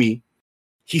Megumi.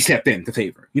 He stepped in to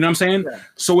save her. You know what I'm saying? Yeah.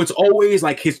 So it's always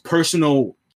like his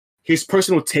personal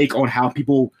take on how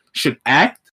people should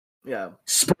act. Yeah,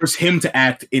 spurs him to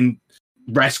act in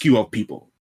rescue of people.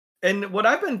 And what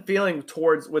I've been feeling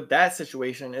towards with that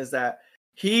situation is that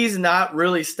he's not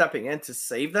really stepping in to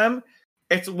save them.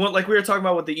 It's like we were talking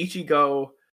about with the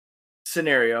Ichigo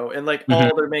scenario and like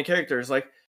all their main characters. Like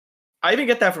I even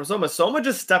get that from Soma. Soma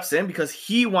just steps in because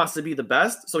he wants to be the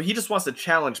best, so he just wants to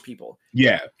challenge people.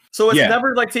 Yeah. So it's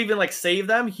never like to even like save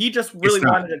them. He just really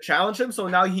wanted to challenge him, so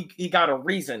now he got a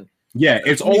reason. Yeah,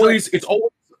 it's always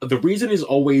the reason is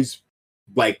always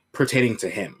like pertaining to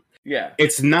him. Yeah.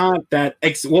 It's not that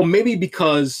well, maybe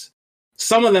because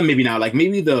some of them maybe not. Like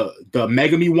maybe the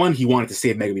Megumi one, he wanted to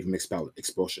save Megumi from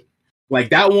expulsion. Like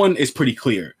that one is pretty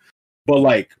clear. But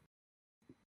like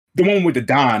the one with the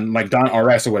Don, like Don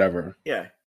RS or whatever. Yeah.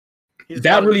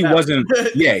 That really wasn't.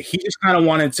 Yeah, he just kind of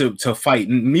wanted to fight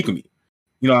Mikumi.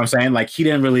 You know what I'm saying? Like he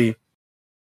didn't really.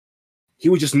 He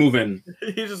was just moving.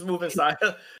 He's just moving side.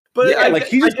 But yeah, like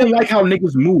he just didn't like how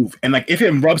niggas move, and like if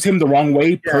it rubs him the wrong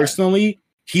way personally,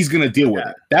 he's gonna deal with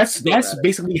it. That's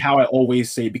basically how I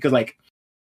always say, because like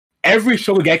every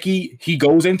Shokugeki he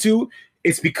goes into,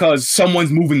 it's because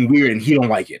someone's moving weird and he don't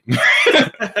like it.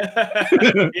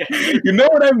 You know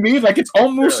what I mean? Like it's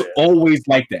almost always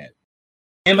like that.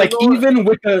 And like even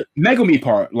with the Megumi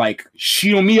part, like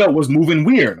Shinomiya was moving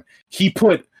weird. He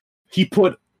put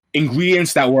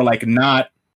ingredients that were like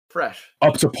not fresh,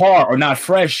 up to par or not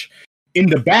fresh in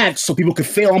the batch so people could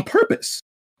fail on purpose.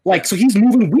 Like so he's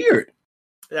moving weird.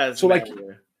 Yeah. So like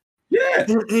weird. Yeah.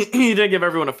 He didn't give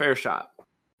everyone a fair shot.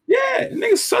 Yeah,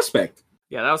 nigga's suspect.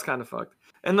 Yeah, that was kind of fucked.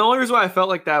 And the only reason why I felt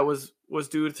like that was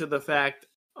due to the fact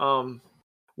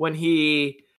when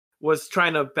he was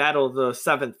trying to battle the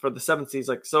seventh he's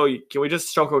like, so can we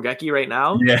just Shokugeki right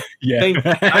now? Yeah.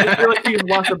 I feel like he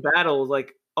wants to battle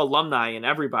like alumni and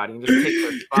everybody and just take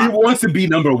their spot. He wants to be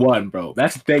number one, bro.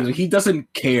 That's the thing. He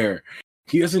doesn't care.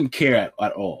 He doesn't care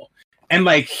at all. And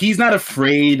like he's not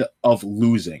afraid of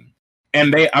losing.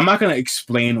 And I'm not gonna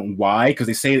explain why, because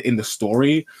they say it in the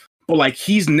story, but like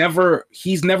he's never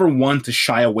one to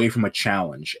shy away from a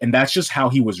challenge. And that's just how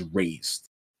he was raised.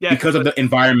 Yeah, because of the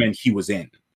environment he was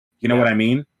in. You know what I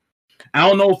mean? I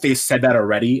don't know if they said that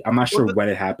already. I'm not sure when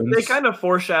it happens. They kind of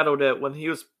foreshadowed it when he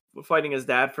was fighting his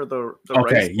dad for the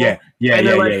okay, race. Yeah.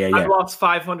 I've lost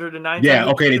 509. Yeah,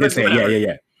 okay, they did say it.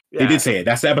 Yeah. They did say it.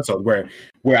 That's the episode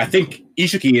where I think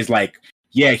Ishuki is like,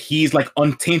 yeah, he's like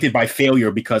untainted by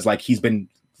failure because like he's been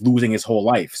losing his whole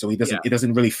life, so it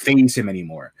doesn't really faze him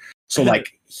anymore. So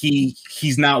like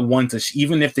he's not one to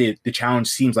even if the challenge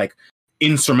seems like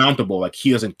insurmountable, like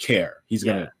he doesn't care. He's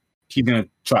gonna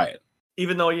try it.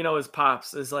 Even though his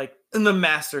pops is like the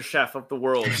master chef of the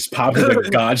world. His pops is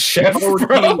like God chef,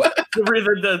 bro.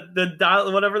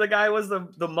 The whatever the guy was,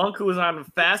 the monk who was on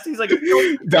fast. He's like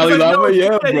Dalai Lama,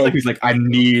 yeah, bro. He's like, I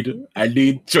need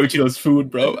Choichino's food,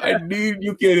 bro. I need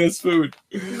Yukino's food.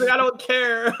 He's like, I don't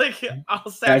care. Like I'll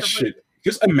sacrifice. That shit.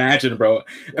 Just imagine, bro.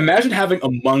 Imagine having a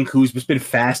monk who's just been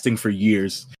fasting for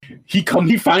years. He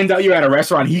finds out you're at a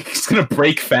restaurant. He's gonna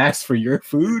break fast for your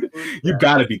food. You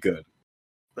gotta be good.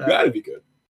 You gotta be good.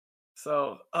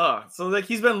 So like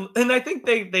he's been, and I think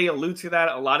they allude to that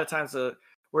a lot of times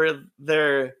where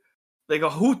they go,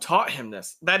 who taught him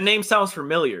this? That name sounds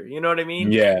familiar. You know what I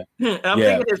mean? Yeah. And I'm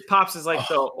thinking his pops is like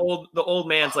the old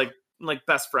man's like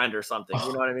best friend or something.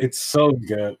 You know what I mean? It's so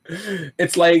good.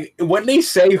 It's like when they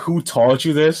say who taught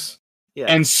you this,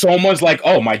 and someone's like,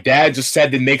 oh, my dad just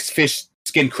said it makes fish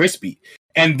skin crispy,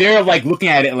 and they're like looking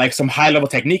at it like some high level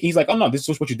technique. He's like, oh no, this is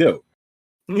just what you do.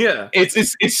 Yeah, it's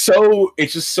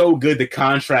just so good, the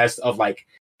contrast of like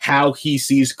how he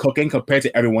sees cooking compared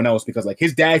to everyone else, because like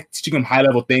his dad teaching him high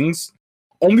level things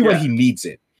only when he needs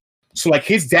it. So like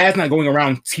his dad's not going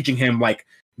around teaching him like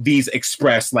these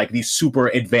super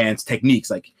advanced techniques.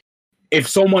 Like if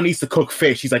someone needs to cook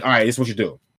fish, he's like, all right, this is what you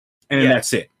do, and then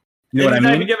that's it. You know what I mean? He's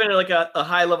not even giving it like a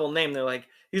high level name. They're like,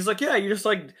 he's like, yeah, you just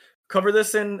like cover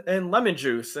this in lemon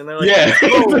juice, and they're like,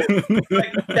 oh,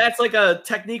 like, that's like a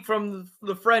technique from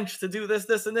the French to do this,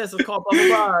 and this. It's called blah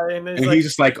blah blah. And he's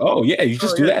just like, oh yeah, you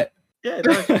just do that. Yeah,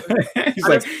 he's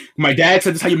like, my dad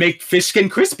said this is how you make fish skin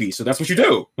crispy, so that's what you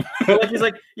do. Like he's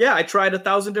like, yeah, I tried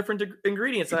 1,000 different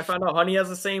ingredients, and I found out honey has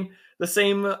the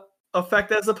same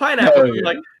effect as the pineapple. Oh, yeah.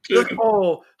 Like,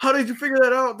 oh, how did you figure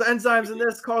that out? The enzymes in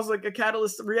this cause like a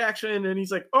catalyst reaction, and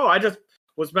he's like, oh, I just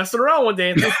was messing around one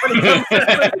day and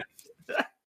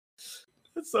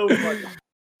it's so funny.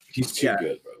 He's too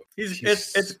good, bro.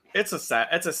 It's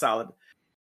a solid.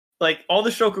 Like all the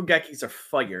Shokugekis are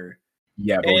fire.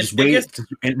 Yeah, bro. Just wait,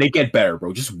 and they get better,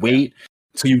 bro. Just wait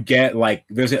till you get like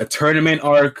there's a tournament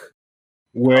arc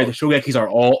where the Shokugekis are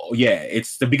all. Yeah,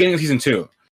 it's the beginning of season 2.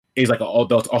 Is like the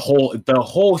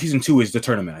whole season 2 is the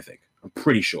tournament. I think I'm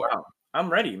pretty sure. Wow.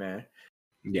 I'm ready, man.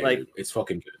 Yeah, like it's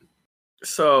fucking good.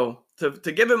 So to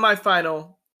give it my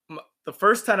final, the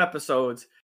first 10 episodes.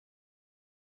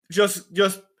 Just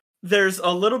there's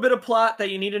a little bit of plot that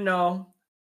you need to know,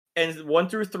 and 1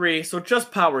 through 3. So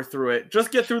just power through it. Just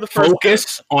get through the first.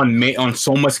 Focus on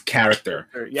Soma's character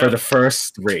for the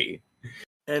first 3,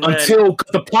 and until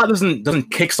the plot doesn't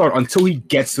kickstart until he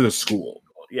gets to the school.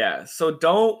 Yeah. So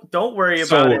don't worry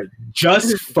about it.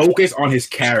 Just focus on his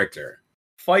character.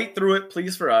 Fight through it,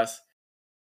 please, for us.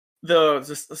 The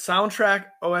soundtrack,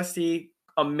 OST,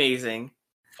 amazing.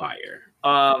 Fire.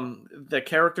 The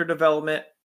character development.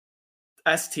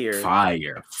 S tier.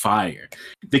 Fire.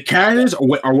 The characters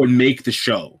are what make the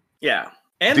show. Yeah.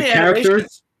 And the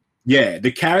characters. Yeah,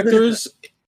 the characters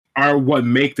are what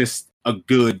make this a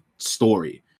good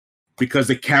story. Because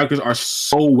the characters are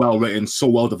so well written, so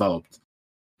well developed.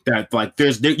 That like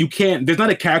there's not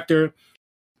a character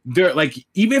there, like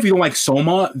even if you don't like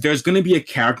Soma, there's gonna be a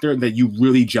character that you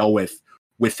really gel with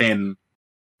within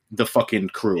the fucking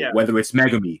crew. Yeah. Whether it's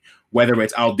Megumi, whether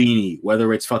it's Albini,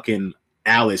 whether it's fucking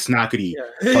Alice, Nakiri,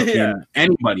 fucking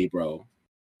anybody, bro.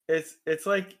 It's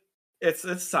like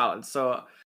it's solid. So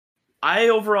I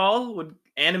overall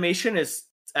animation is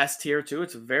S tier too.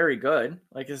 It's very good.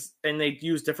 And they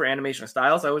use different animation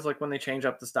styles. I always like when they change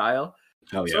up the style.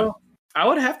 Hell yeah. So I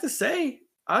would have to say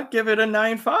I'd give it a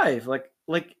 9.5.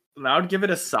 I would give it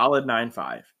a solid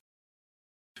 9.5.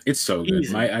 It's so good.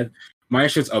 Easy. My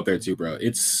shit's up there too, bro.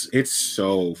 It's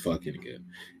so fucking good,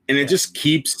 and it just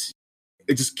keeps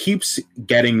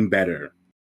getting better.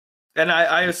 And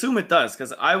I assume it does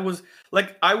because I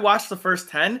watched the first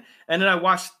 10 and then I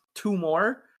watched 2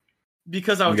 more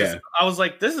because I was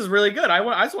like, this is really good.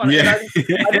 I just want to. Yeah.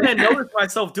 I didn't notice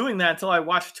myself doing that until I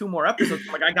watched 2 more episodes.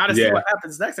 I'm like, I gotta see what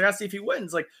happens next. I gotta see if he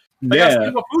wins. I gotta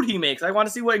see what food he makes. I want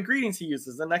to see what ingredients he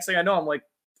uses. The next thing I know, I'm like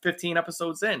 15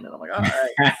 episodes in, and I'm like, all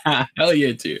right. Hell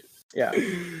yeah, dude. Yeah.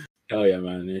 Hell yeah,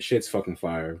 man. This shit's fucking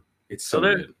fire. It's so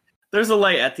good. There's a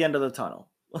light at the end of the tunnel.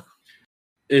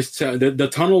 It's the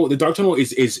tunnel. The dark tunnel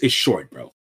is short,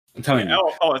 bro. I'm telling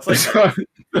you. Oh, it's like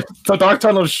the dark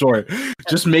tunnel is short.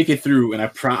 Just make it through, and I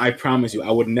promise you,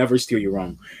 I would never steer you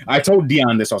wrong. I told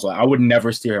Dion this also. I would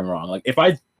never steer him wrong. Like if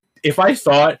I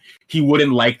thought he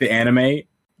wouldn't like the anime,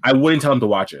 I wouldn't tell him to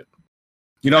watch it.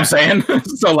 You know what I'm saying?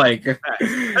 So like,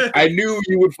 I knew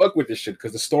you would fuck with this shit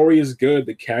because the story is good,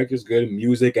 the character's good,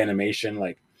 music, animation,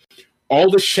 like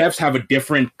all the chefs have a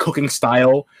different cooking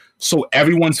style, so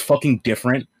everyone's fucking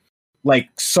different. Like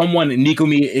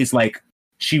Nikumi is like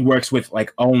she works with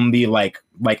like only like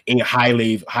a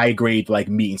high grade like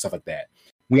meat and stuff like that.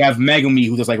 We have Megumi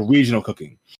who does like regional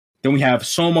cooking. Then we have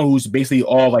Soma who's basically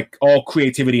all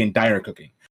creativity and diner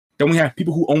cooking. Then we have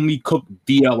people who only cook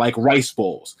via like rice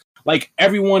bowls. Like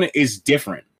everyone is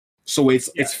different, so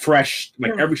it's fresh.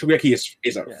 Like every shokugeki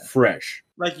is fresh.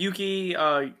 Like Yuki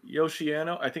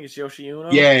Yoshino, I think it's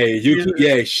Yoshino. Yeah,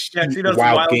 Yuki. She does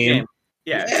Wild Game.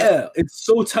 Yeah, it's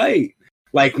so tight.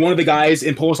 Like one of the guys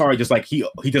in Pulsar just like he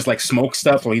just like smoke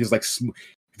stuff, so he just like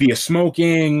via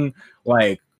smoking,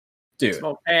 like dude,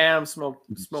 smoke ham, smoke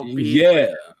beef.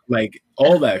 Yeah, like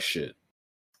all that shit.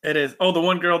 It is. Oh, the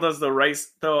one girl does the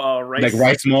rice, like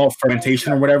rice malt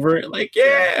fermentation or whatever. Like,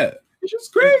 yeah, it's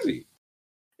just crazy.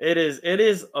 It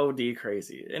is OD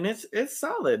crazy, and it's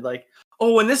solid. Like,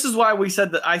 oh, and this is why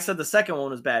I said the second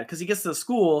one was bad because he gets to the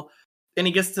school and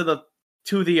he gets to the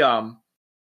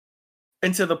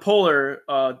into the polar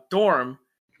dorm.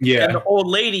 Yeah, and the old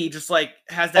lady just like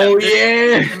has that. Oh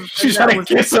yeah, she's trying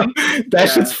to kiss him.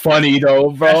 That shit's funny though,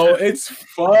 bro. It's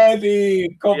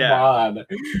funny. Come on,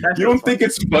 you don't think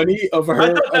it's funny of her?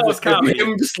 I thought that was comedy.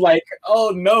 Him just like,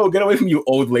 oh no, get away from you,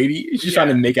 old lady. She's trying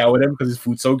to make out with him because his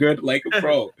food's so good. Like,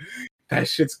 bro, that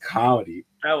shit's comedy.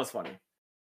 That was funny.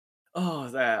 Oh,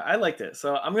 I liked it.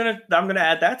 So I'm gonna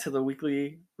add that to the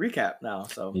weekly recap now.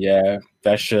 So yeah,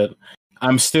 that shit.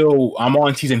 I'm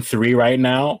on season 3 right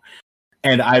now.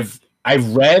 And I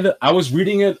was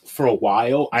reading it for a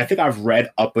while. I think I've read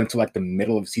up until like the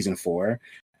middle of season 4.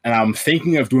 And I'm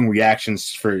thinking of doing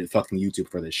reactions for fucking YouTube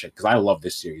for this shit because I love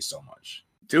this series so much.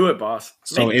 Do it, boss.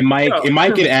 So it might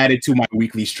get added to my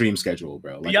weekly stream schedule,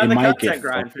 bro. Like it might get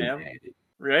grind, fam. Added.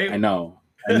 Right? I know.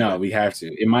 We have to.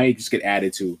 It might just get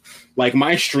added to. Like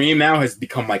my stream now has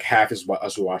become like half as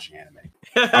us watching anime.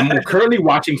 I'm currently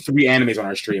watching 3 animes on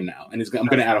our stream now, and I'm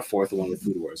gonna add a 4th one with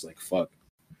Food Wars. Like fuck.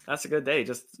 That's a good day.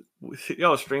 Just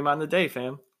stream on the day,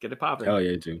 fam. Get it popping. Hell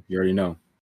yeah, dude. You already know.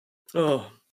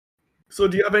 Oh, so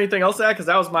do you have anything else to add? Because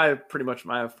that was pretty much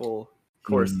my full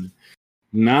course.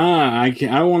 Nah, I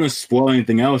don't want to spoil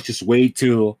anything else. Just wait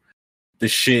till the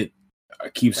shit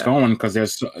keeps going because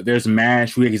there's mad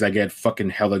shuriks that get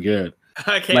fucking hella good.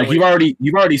 I can't like wait.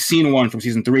 you've already seen one from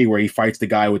season 3 where he fights the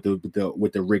guy with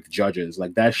the rigged judges.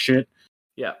 Like that shit.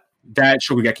 Yeah, that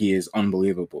shokugeki is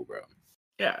unbelievable, bro.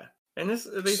 Yeah. And they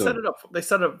set it up. They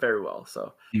set it up very well.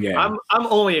 So yeah, I'm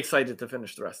only excited to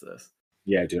finish the rest of this.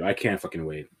 Yeah, dude, I can't fucking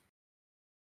wait.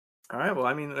 All right. Well,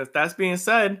 I mean, if that's being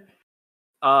said,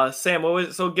 Sam,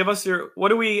 give us what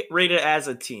do we rate it as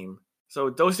a team? So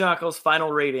Dos Yankos' final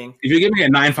rating. If you give me a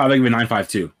 9.5, I give it a 9.5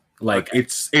 too. Like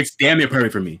it's damn near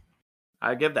perfect for me.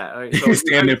 I give that. All right, so it's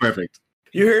damn near perfect.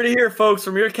 You heard it here, folks,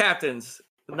 from your captains.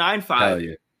 9.5. Hell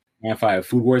yeah, 9.5.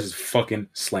 Food Wars is fucking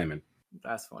slamming.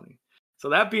 That's funny. So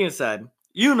that being said,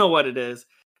 you know what it is.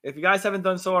 If you guys haven't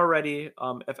done so already,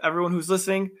 if everyone who's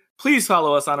listening, please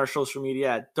follow us on our social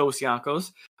media at Dos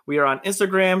Yankos. We are on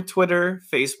Instagram, Twitter,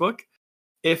 Facebook.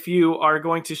 If you are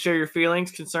going to share your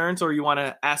feelings, concerns, or you want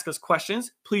to ask us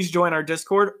questions, please join our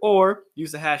Discord or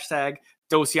use the hashtag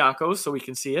Dos Yankos so we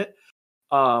can see it.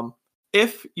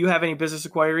 If you have any business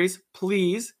inquiries,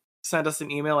 please send us an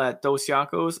email at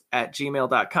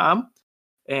dosyankos@gmail.com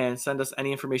and send us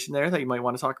any information there that you might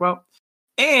want to talk about.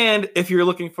 And if you're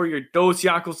looking for your Dos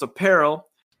Yankos apparel,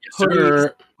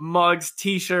 hoodies, mugs,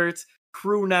 t-shirts,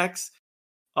 crew necks,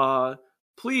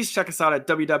 please check us out at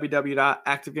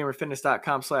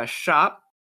www.activegamerfitness.com/shop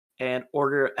and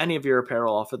order any of your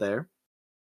apparel off of there.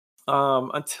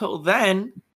 Until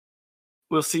then,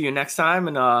 we'll see you next time.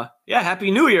 And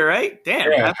Happy New Year, right?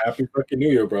 Damn. Yeah, happy fucking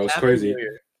New Year, bro. It's crazy.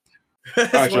 All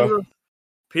right, y'all.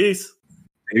 Peace.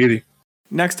 Easy.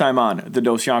 Next time on the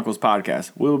Dos Yonkos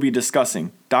podcast, we will be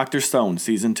discussing Dr. Stone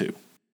Season 2.